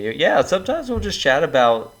appreciate you. Yeah, sometimes we'll just chat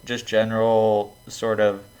about just general sort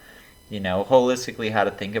of, holistically how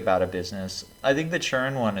to think about a business. I think the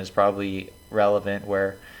churn one is probably relevant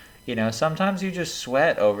where, sometimes you just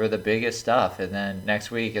sweat over the biggest stuff, and then next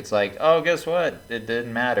week it's like, oh, guess what? It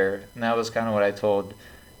didn't matter. And that was kind of what I told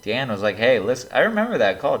Dan. I was like, hey, listen, I remember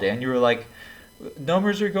that call, Dan. You were like,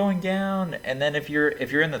 numbers are going down, and then if you're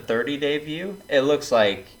in the 30-day view, it looks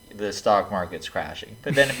like the stock market's crashing.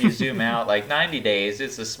 But then if you zoom out like 90 days,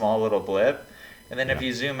 it's a small little blip. And then if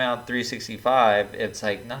you zoom out 365, it's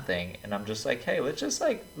like nothing. And I'm just like, hey, let's just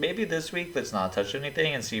like maybe this week let's not touch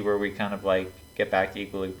anything and see where we kind of like get back to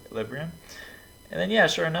equilibrium. And then yeah,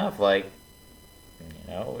 sure enough, like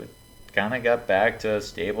it kind of got back to a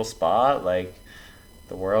stable spot. Like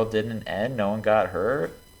the world didn't end, no one got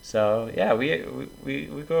hurt. So yeah, we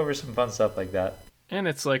go over some fun stuff like that. And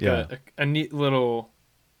it's like a neat little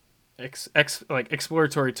like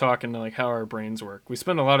exploratory talk into like how our brains work. We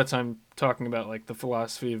spend a lot of time talking about like the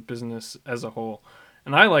philosophy of business as a whole,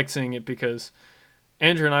 and I like seeing it because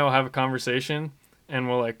Andrew and I will have a conversation and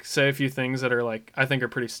we'll like say a few things that are like I think are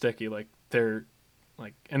pretty sticky, like they're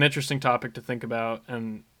like an interesting topic to think about.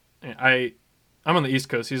 And I'm on the East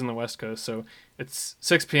Coast, he's on the West Coast, so it's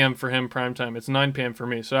 6 p.m. for him prime time. It's 9 p.m. for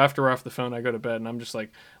me. So after we're off the phone, I go to bed, and I'm just like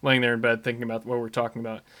laying there in bed thinking about what we're talking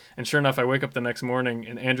about. And sure enough, I wake up the next morning,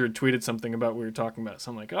 and Andrew tweeted something about what we were talking about. So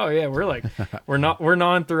I'm like, oh yeah, we're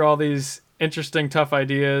gnawing through all these interesting, tough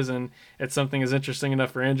ideas, and it's something is interesting enough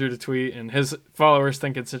for Andrew to tweet, and his followers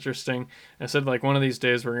think it's interesting. And I said like one of these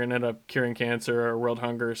days we're gonna end up curing cancer or world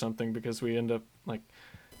hunger or something because we end up like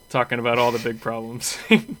talking about all the big problems.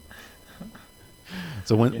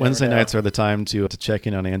 So Wednesday nights are the time to check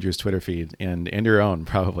in on Andrew's Twitter feed and your own,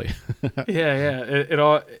 probably. Yeah. It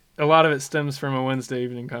all, a lot of it stems from a Wednesday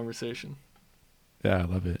evening conversation. Yeah, I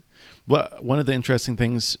love it. Well, one of the interesting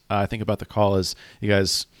things I think about the call is you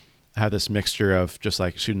guys have this mixture of just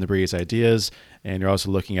like shooting the breeze ideas, and you're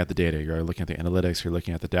also looking at the data. You're looking at the analytics. You're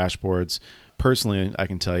looking at the dashboards. Personally, I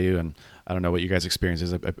can tell you, and I don't know what you guys' experience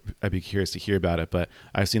is. I'd be curious to hear about it, but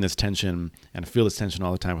I've seen this tension and feel this tension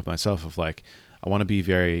all the time with myself of like, I want to be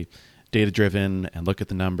very data-driven and look at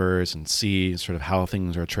the numbers and see sort of how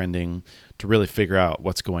things are trending to really figure out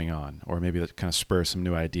what's going on, or maybe that kind of spurs some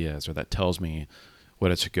new ideas, or that tells me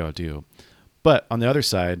what I should go do. But on the other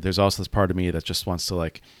side, there's also this part of me that just wants to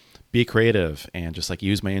like be creative and just like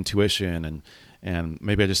use my intuition, and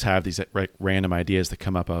maybe I just have these like random ideas that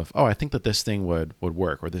come up of, oh, I think that this thing would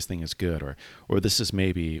work, or this thing is good, or this is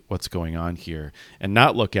maybe what's going on here, and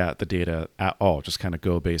not look at the data at all, just kind of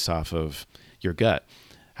go based off of your gut.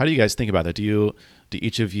 How do you guys think about that? Do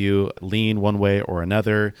each of you lean one way or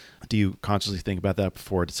another? Do you consciously think about that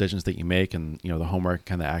before decisions that you make, and the homework,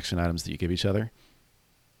 kind of action items that you give each other?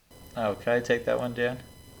 Oh, can I take that one, Dan?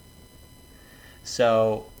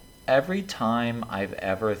 So every time I've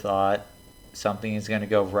ever thought something is going to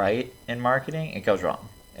go right in marketing, it goes wrong.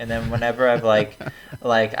 And then whenever I've like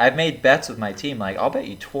I've made bets with my team, like I'll bet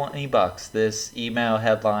you $20 this email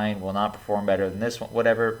headline will not perform better than this one,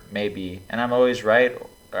 whatever it may be. And I'm always right.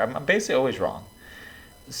 I'm basically always wrong.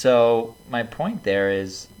 So my point there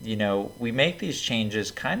is, we make these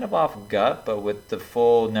changes kind of off gut, but with the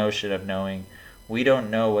full notion of knowing we don't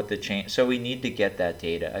know what the change. So we need to get that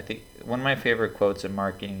data. I think one of my favorite quotes in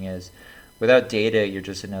marketing is, without data, you're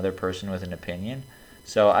just another person with an opinion.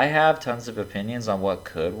 So I have tons of opinions on what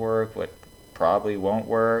could work, what probably won't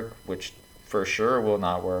work, which for sure will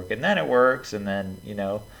not work, and then it works, and then,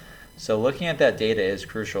 so looking at that data is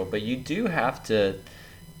crucial, but you do have to,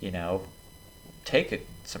 take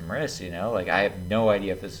some risks, like I have no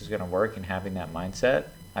idea if this is going to work, and having that mindset,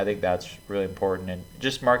 I think that's really important, and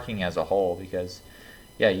just marketing as a whole, because,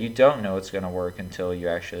 yeah, you don't know it's going to work until you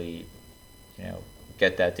actually,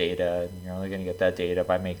 get that data, and you're only going to get that data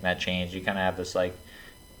by making that change. You kind of have this, like,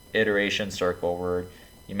 iteration circle where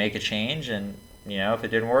you make a change, and if it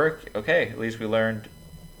didn't work, okay, at least we learned.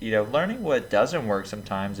 Learning what doesn't work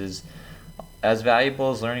sometimes is as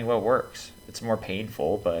valuable as learning what works. It's more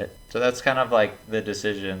painful, but so that's kind of like the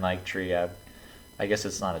decision like tree. I guess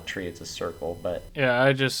it's not a tree, it's a circle, but yeah,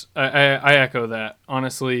 I echo that.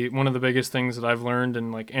 Honestly, one of the biggest things that I've learned,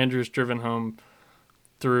 and like Andrew's driven home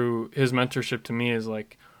through his mentorship to me, is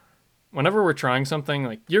like, whenever we're trying something,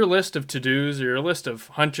 like your list of to-dos or your list of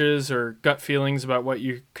hunches or gut feelings about what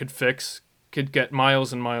you could fix could get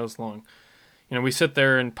miles and miles long. We sit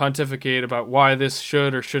there and pontificate about why this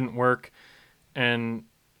should or shouldn't work. And,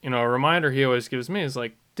 a reminder he always gives me is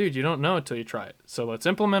like, dude, you don't know until you try it. So let's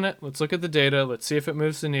implement it. Let's look at the data. Let's see if it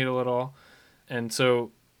moves the needle at all. And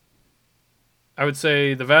so I would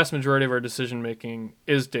say the vast majority of our decision making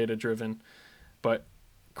is data driven. But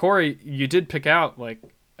Corey, you did pick out like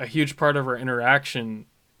a huge part of our interaction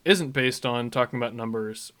isn't based on talking about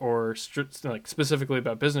numbers or like specifically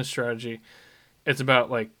about business strategy. It's about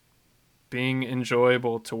like being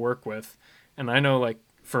enjoyable to work with. And I know like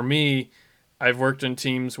for me, I've worked in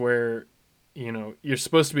teams where, you're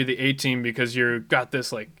supposed to be the A team because you've got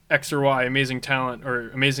this like X or Y amazing talent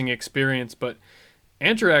or amazing experience. But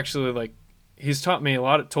Andrew actually like, he's taught me a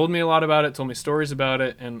lot, told me a lot about it, told me stories about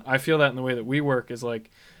it. And I feel that in the way that we work is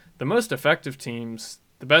like the most effective teams,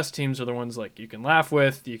 the best teams are the ones like you can laugh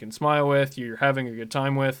with, you can smile with, you're having a good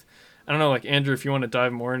time with. I don't know, like Andrew, if you want to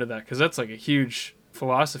dive more into that, because that's like a huge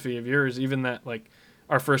philosophy of yours. Even that like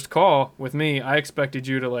our first call with me, I expected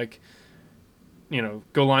you to like,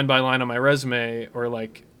 go line by line on my resume or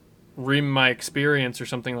like ream my experience or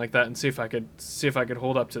something like that and see if I could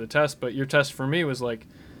hold up to the test. But your test for me was like,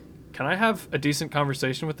 can I have a decent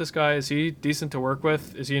conversation with this guy? Is he decent to work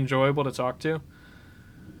with? Is he enjoyable to talk to?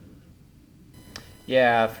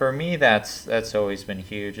 Yeah, for me, that's always been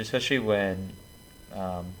huge, especially when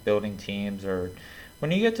building teams or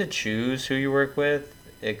when you get to choose who you work with.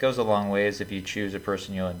 It goes a long ways if you choose a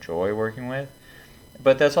person you'll enjoy working with.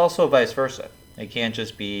 But that's also vice versa. It can't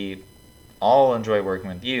just be, I'll enjoy working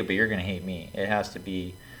with you, but you're going to hate me. It has to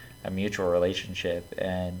be a mutual relationship.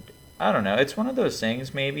 And I don't know, it's one of those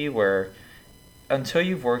things maybe where until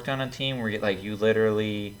you've worked on a team where like you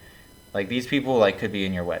literally like these people like could be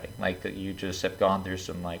in your wedding, like that you just have gone through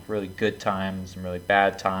some like really good times and really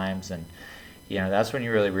bad times, and that's when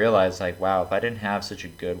you really realize like, wow, if I didn't have such a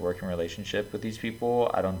good working relationship with these people,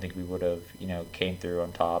 I don't think we would have came through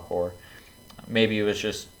on top. Or maybe it was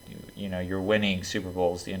just you're winning Super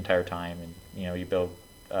Bowls the entire time, and you build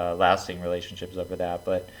lasting relationships over that.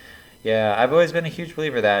 But yeah, I've always been a huge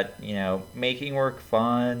believer that making work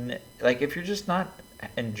fun, like if you're just not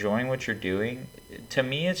enjoying what you're doing, to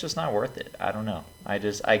me it's just not worth it. I don't know,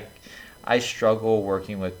 I struggle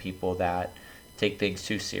working with people that take things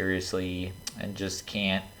too seriously and just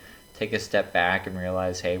can't take a step back and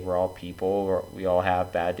realize, hey, we're all people. We all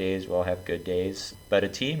have bad days. We all have good days. But a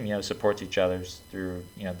team, supports each other through,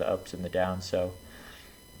 the ups and the downs. So,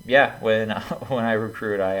 yeah, when when I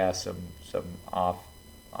recruit, I ask some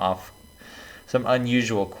off some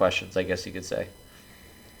unusual questions, I guess you could say.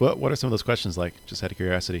 What are some of those questions like? Just out of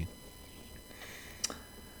curiosity.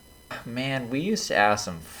 Man, we used to ask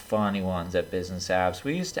some funny ones at Business Apps.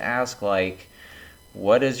 We used to ask like,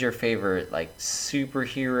 what is your favorite like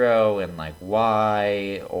superhero and like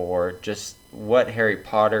why, or just what Harry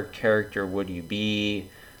Potter character would you be?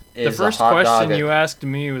 The first question you asked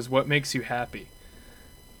me was, what makes you happy?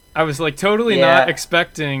 I was like totally not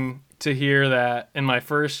expecting to hear that in my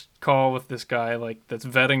first call with this guy, like that's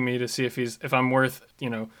vetting me to see if I'm worth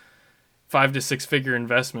 5 to 6 figure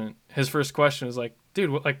investment. His first question was like, dude,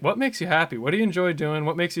 what makes you happy? What do you enjoy doing?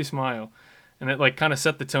 What makes you smile? And it like kind of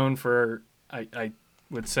set the tone for I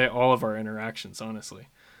would say all of our interactions, honestly.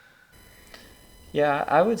 Yeah,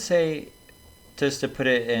 I would say, just to put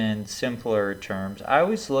it in simpler terms, I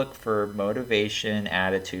always look for motivation,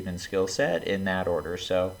 attitude, and skill set in that order.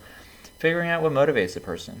 So figuring out what motivates the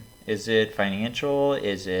person. Is it financial?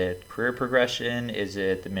 Is it career progression? Is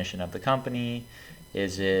it the mission of the company?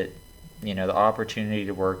 Is it, the opportunity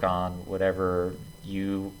to work on whatever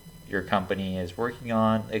your company is working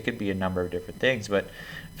on? It could be a number of different things, but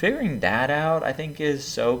figuring that out, I think, is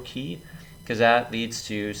so key, because that leads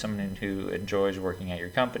to someone who enjoys working at your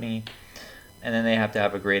company. And then they have to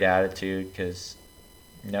have a great attitude, because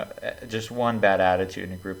just one bad attitude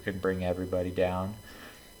in a group can bring everybody down.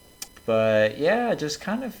 But yeah, just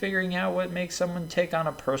kind of figuring out what makes someone tick on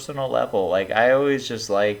a personal level. Like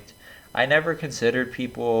I never considered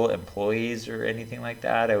people employees or anything like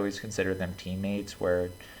that. I always considered them teammates, where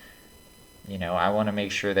I want to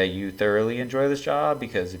make sure that you thoroughly enjoy this job,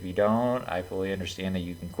 because if you don't, I fully understand that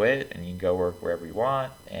you can quit and you can go work wherever you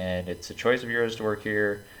want, and it's a choice of yours to work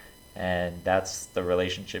here. And that's the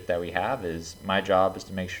relationship that we have. Is my job is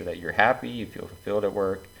to make sure that you're happy, you feel fulfilled at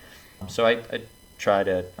work. So I try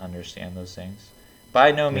to understand those things.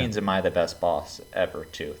 By no means am I the best boss ever,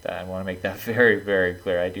 too. I want to make that very, very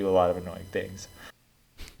clear. I do a lot of annoying things.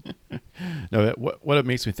 No, what it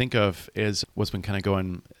makes me think of is what's been kind of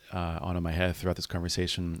going on in my head throughout this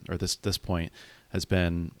conversation, or this point, has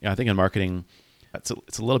been, I think in marketing, it's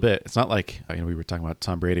a little bit, it's not like, we were talking about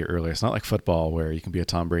Tom Brady earlier. It's not like football where you can be a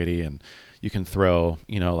Tom Brady and you can throw,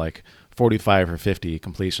 like 45 or 50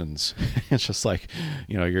 completions. It's just like,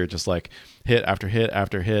 you're just like hit after hit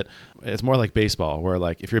after hit. It's more like baseball, where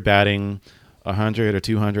like if you're batting 100 or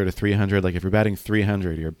 200 or 300, like if you're batting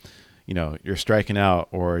 300, you're striking out,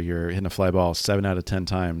 or you're hitting a fly ball 7 out of 10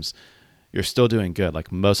 times, you're still doing good.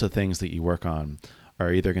 Like most of the things that you work on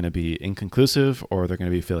are either going to be inconclusive or they're going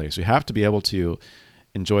to be failures. So you have to be able to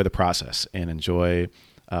enjoy the process and enjoy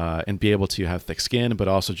and be able to have thick skin, but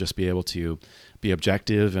also just be able to be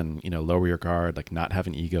objective and, lower your guard, like not have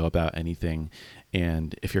an ego about anything.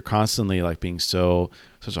 And if you're constantly like being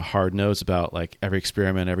such a hard nose about like every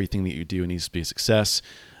experiment, everything that you do needs to be a success,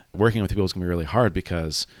 working with people is going to be really hard,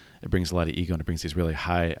 because it brings a lot of ego and it brings these really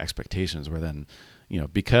high expectations, where then,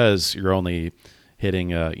 because you're only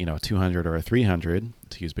hitting a 200 or a 300,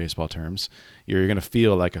 to use baseball terms, you're going to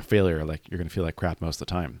feel like a failure, like you're going to feel like crap most of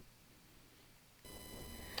the time.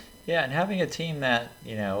 Yeah, and having a team that,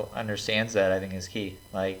 understands that, I think, is key.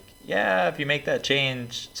 Like, yeah, if you make that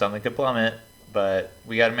change, something could plummet, but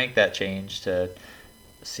we got to make that change to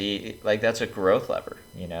see, like, that's a growth lever.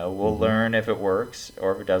 We'll learn if it works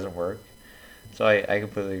or if it doesn't work. So I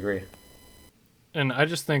completely agree. And I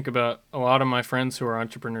just think about a lot of my friends who are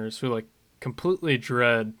entrepreneurs who like completely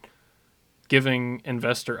dread giving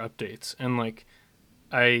investor updates. And like,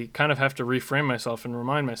 I kind of have to reframe myself and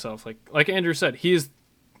remind myself, like Andrew said, he's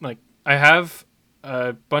like, I have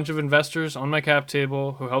a bunch of investors on my cap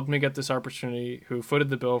table who helped me get this opportunity, who footed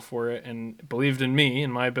the bill for it and believed in me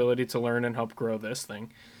and my ability to learn and help grow this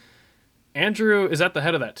thing. Andrew is at the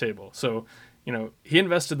head of that table. So, he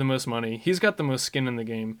invested the most money. He's got the most skin in the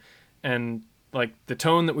game. And like the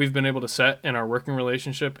tone that we've been able to set in our working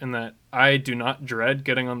relationship, in that I do not dread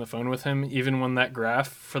getting on the phone with him, even when that graph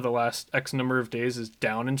for the last X number of days is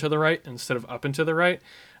down and to the right instead of up and to the right.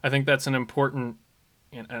 I think that's an important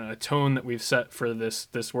a tone that we've set for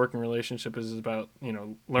this working relationship is about,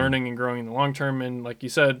 learning and growing in the long term. And like you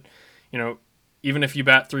said, even if you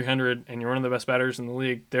bat 300 and you're one of the best batters in the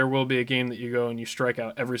league, there will be a game that you go and you strike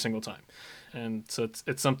out every single time. And so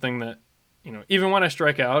it's something that, even when I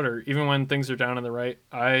strike out or even when things are down on the right,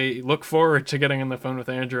 I look forward to getting on the phone with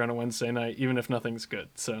Andrew on a Wednesday night, even if nothing's good.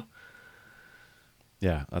 So.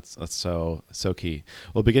 Yeah, that's so key.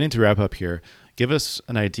 Well, beginning to wrap up here, give us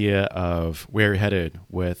an idea of where you're headed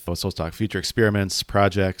with SoulStock, future experiments,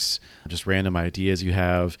 projects, just random ideas you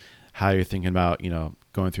have, how you're thinking about,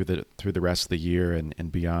 going through the rest of the year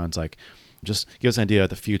and beyond. Like, just give us an idea of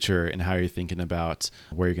the future and how you're thinking about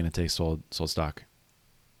where you're going to take SoulStock.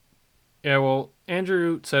 Yeah, well,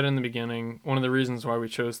 Andrew said in the beginning, one of the reasons why we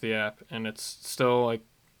chose the app, and it's still like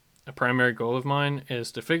a primary goal of mine,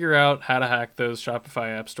 is to figure out how to hack those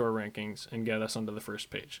Shopify App Store rankings and get us onto the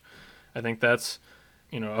first page. I think that's,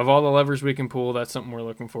 of all the levers we can pull, that's something we're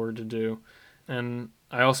looking forward to do. And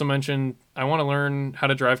I also mentioned I want to learn how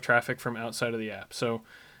to drive traffic from outside of the app. Or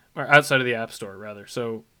outside of the App Store, rather.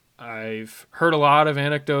 So I've heard a lot of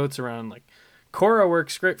anecdotes around like Quora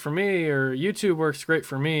works great for me or YouTube works great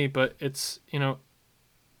for me, but it's,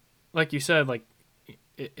 like you said, like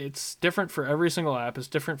it's different for every single app. It's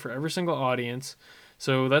different for every single audience.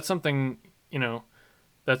 So that's something,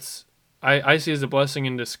 that's I see as a blessing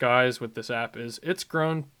in disguise with this app, is it's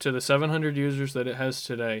grown to the 700 users that it has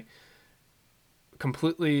today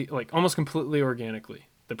completely, like almost completely organically.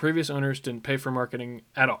 The previous owners didn't pay for marketing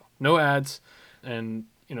at all. No ads. And,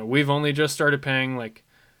 we've only just started paying like,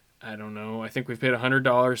 I don't know, I think we've paid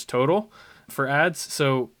 $100 total for ads.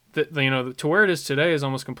 So, to where it is today is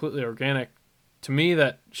almost completely organic. To me,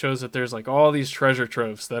 that shows that there's like all these treasure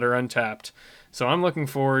troves that are untapped. So I'm looking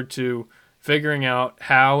forward to figuring out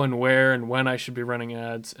how and where and when I should be running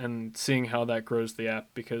ads and seeing how that grows the app,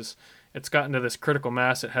 because it's gotten to this critical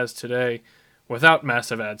mass it has today without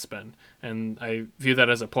massive ad spend. And I view that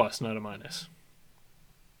as a plus, not a minus.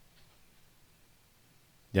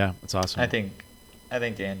 Yeah, that's awesome. I think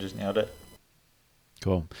Dan just nailed it.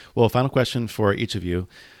 Cool. Well, final question for each of you.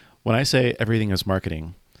 When I say everything is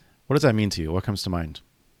marketing, what does that mean to you? What comes to mind?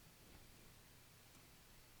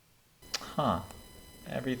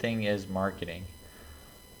 Everything is marketing.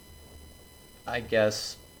 I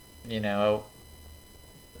guess,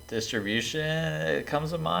 distribution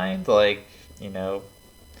comes to mind. Like, no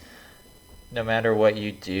matter what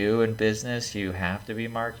you do in business, you have to be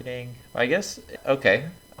marketing. I guess, okay,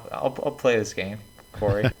 I'll play this game,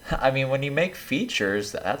 Corey. I mean, when you make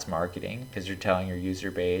features, that's marketing, because you're telling your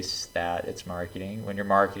user base that it's marketing. When you're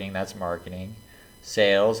marketing, that's marketing.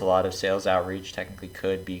 Sales, a lot of sales outreach technically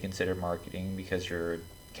could be considered marketing because you're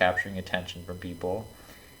capturing attention from people.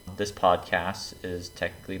 This podcast is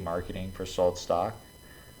technically marketing for SoulStock.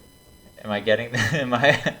 Am I getting?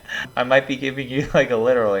 I might be giving you like a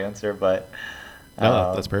literal answer, but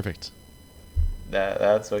no, that's perfect.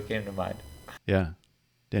 That's what came to mind. Yeah,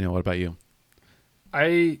 Daniel, what about you?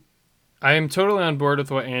 I am totally on board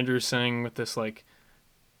with what Andrew's saying with this. Like,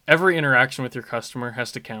 every interaction with your customer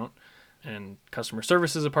has to count, and customer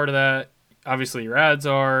service is a part of that. Obviously, your ads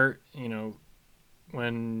are.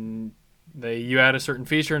 When you add a certain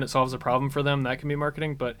feature and it solves a problem for them, that can be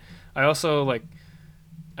marketing. But I also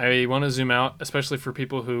I want to zoom out, especially for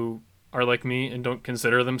people who are like me and don't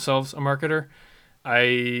consider themselves a marketer.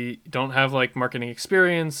 I don't have like marketing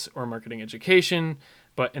experience or marketing education,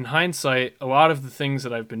 but in hindsight, a lot of the things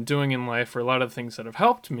that I've been doing in life, or a lot of the things that have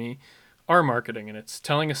helped me, are marketing. And it's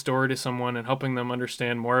telling a story to someone and helping them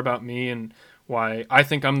understand more about me and why I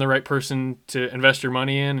think I'm the right person to invest your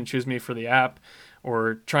money in and choose me for the app,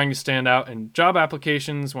 or trying to stand out in job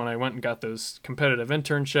applications when I went and got those competitive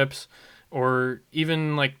internships, or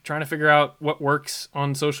even like trying to figure out what works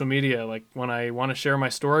on social media. Like when I want to share my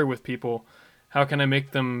story with people, how can I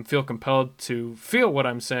make them feel compelled to feel what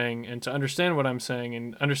I'm saying and to understand what I'm saying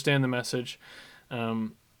and understand the message?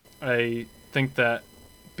 I think that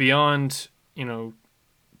beyond,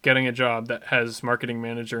 getting a job that has marketing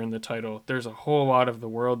manager in the title. There's a whole lot of the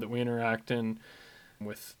world that we interact in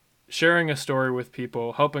with sharing a story with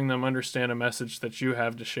people, helping them understand a message that you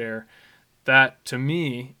have to share. That, to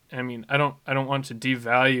me, I mean, I don't want to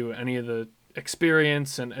devalue any of the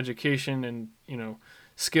experience and education and,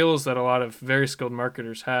 skills that a lot of very skilled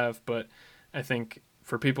marketers have, but I think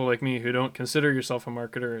for people like me who don't consider yourself a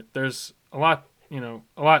marketer, there's a lot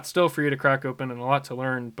still for you to crack open and a lot to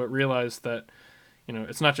learn, but realize that,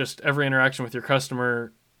 it's not just every interaction with your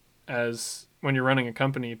customer as when you're running a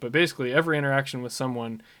company, but basically every interaction with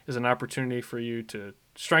someone is an opportunity for you to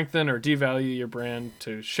strengthen or devalue your brand,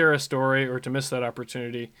 to share a story, or to miss that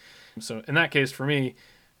opportunity. So in that case, for me,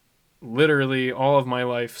 literally all of my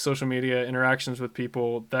life, social media interactions with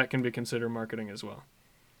people, that can be considered marketing as well.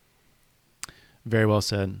 Very well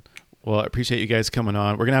said. Well, I appreciate you guys coming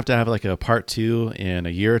on. We're going to have like a part 2 in a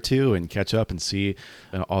year or two and catch up and see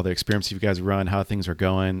all the experience you guys run, how things are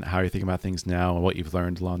going, how you're thinking about things now, and what you've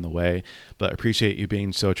learned along the way. But I appreciate you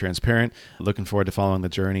being so transparent. Looking forward to following the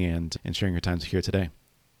journey and sharing your time here today.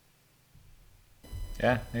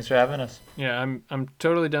 Yeah, thanks for having us. Yeah, I'm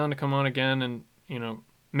totally down to come on again, and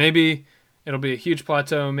maybe it'll be a huge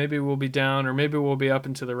plateau, maybe we'll be down, or maybe we'll be up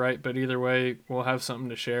and to the right, but either way, we'll have something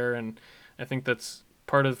to share. And I think that's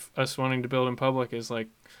part of us wanting to build in public is like,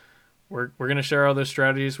 we're going to share all those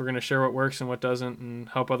strategies, we're going to share what works and what doesn't, and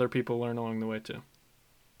help other people learn along the way too.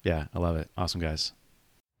 Yeah, I love it. Awesome, guys.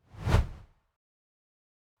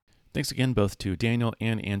 Thanks again both to Daniel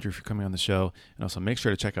and Andrew for coming on the show. And also make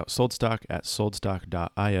sure to check out Soldstock at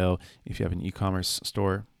soldstock.io if you have an e-commerce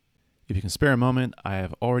store. If you can spare a moment, I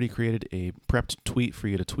have already created a prepped tweet for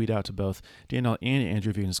you to tweet out to both Daniel and Andrew.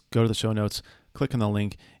 If you can just go to the show notes, click on the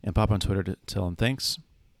link, and pop on Twitter to tell them thanks.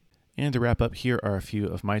 And to wrap up, here are a few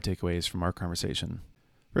of my takeaways from our conversation.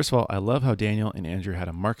 First of all, I love how Daniel and Andrew had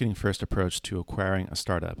a marketing-first approach to acquiring a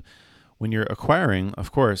startup. When you're acquiring,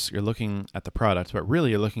 of course, you're looking at the product, but really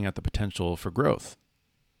you're looking at the potential for growth.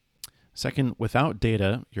 Second, without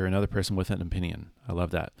data, you're another person with an opinion. I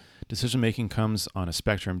love that. Decision-making comes on a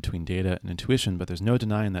spectrum between data and intuition, but there's no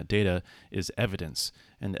denying that data is evidence,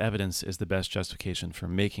 and evidence is the best justification for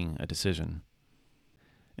making a decision.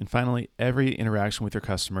 And finally, every interaction with your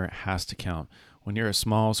customer has to count. When you're a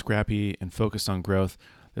small, scrappy, and focused on growth,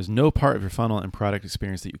 there's no part of your funnel and product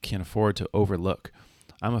experience that you can't afford to overlook.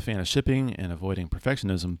 I'm a fan of shipping and avoiding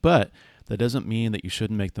perfectionism, but that doesn't mean that you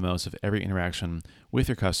shouldn't make the most of every interaction with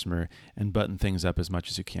your customer and button things up as much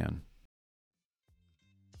as you can.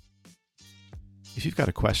 If you've got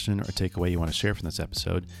a question or takeaway you want to share from this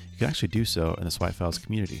episode, you can actually do so in the Swipe Files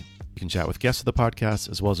community. You can chat with guests of the podcast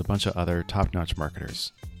as well as a bunch of other top-notch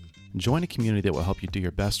marketers. Join a community that will help you do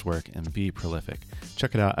your best work and be prolific.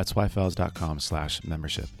 Check it out at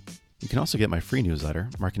swipefiles.com/membership. You can also get my free newsletter,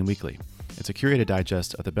 Marketing Weekly. It's a curated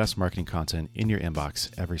digest of the best marketing content in your inbox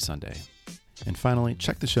every Sunday. And finally,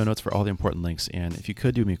 check the show notes for all the important links, and if you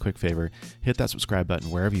could do me a quick favor, hit that subscribe button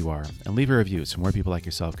wherever you are, and leave a review so more people like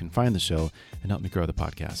yourself can find the show and help me grow the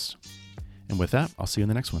podcast. And with that, I'll see you in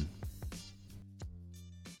the next one.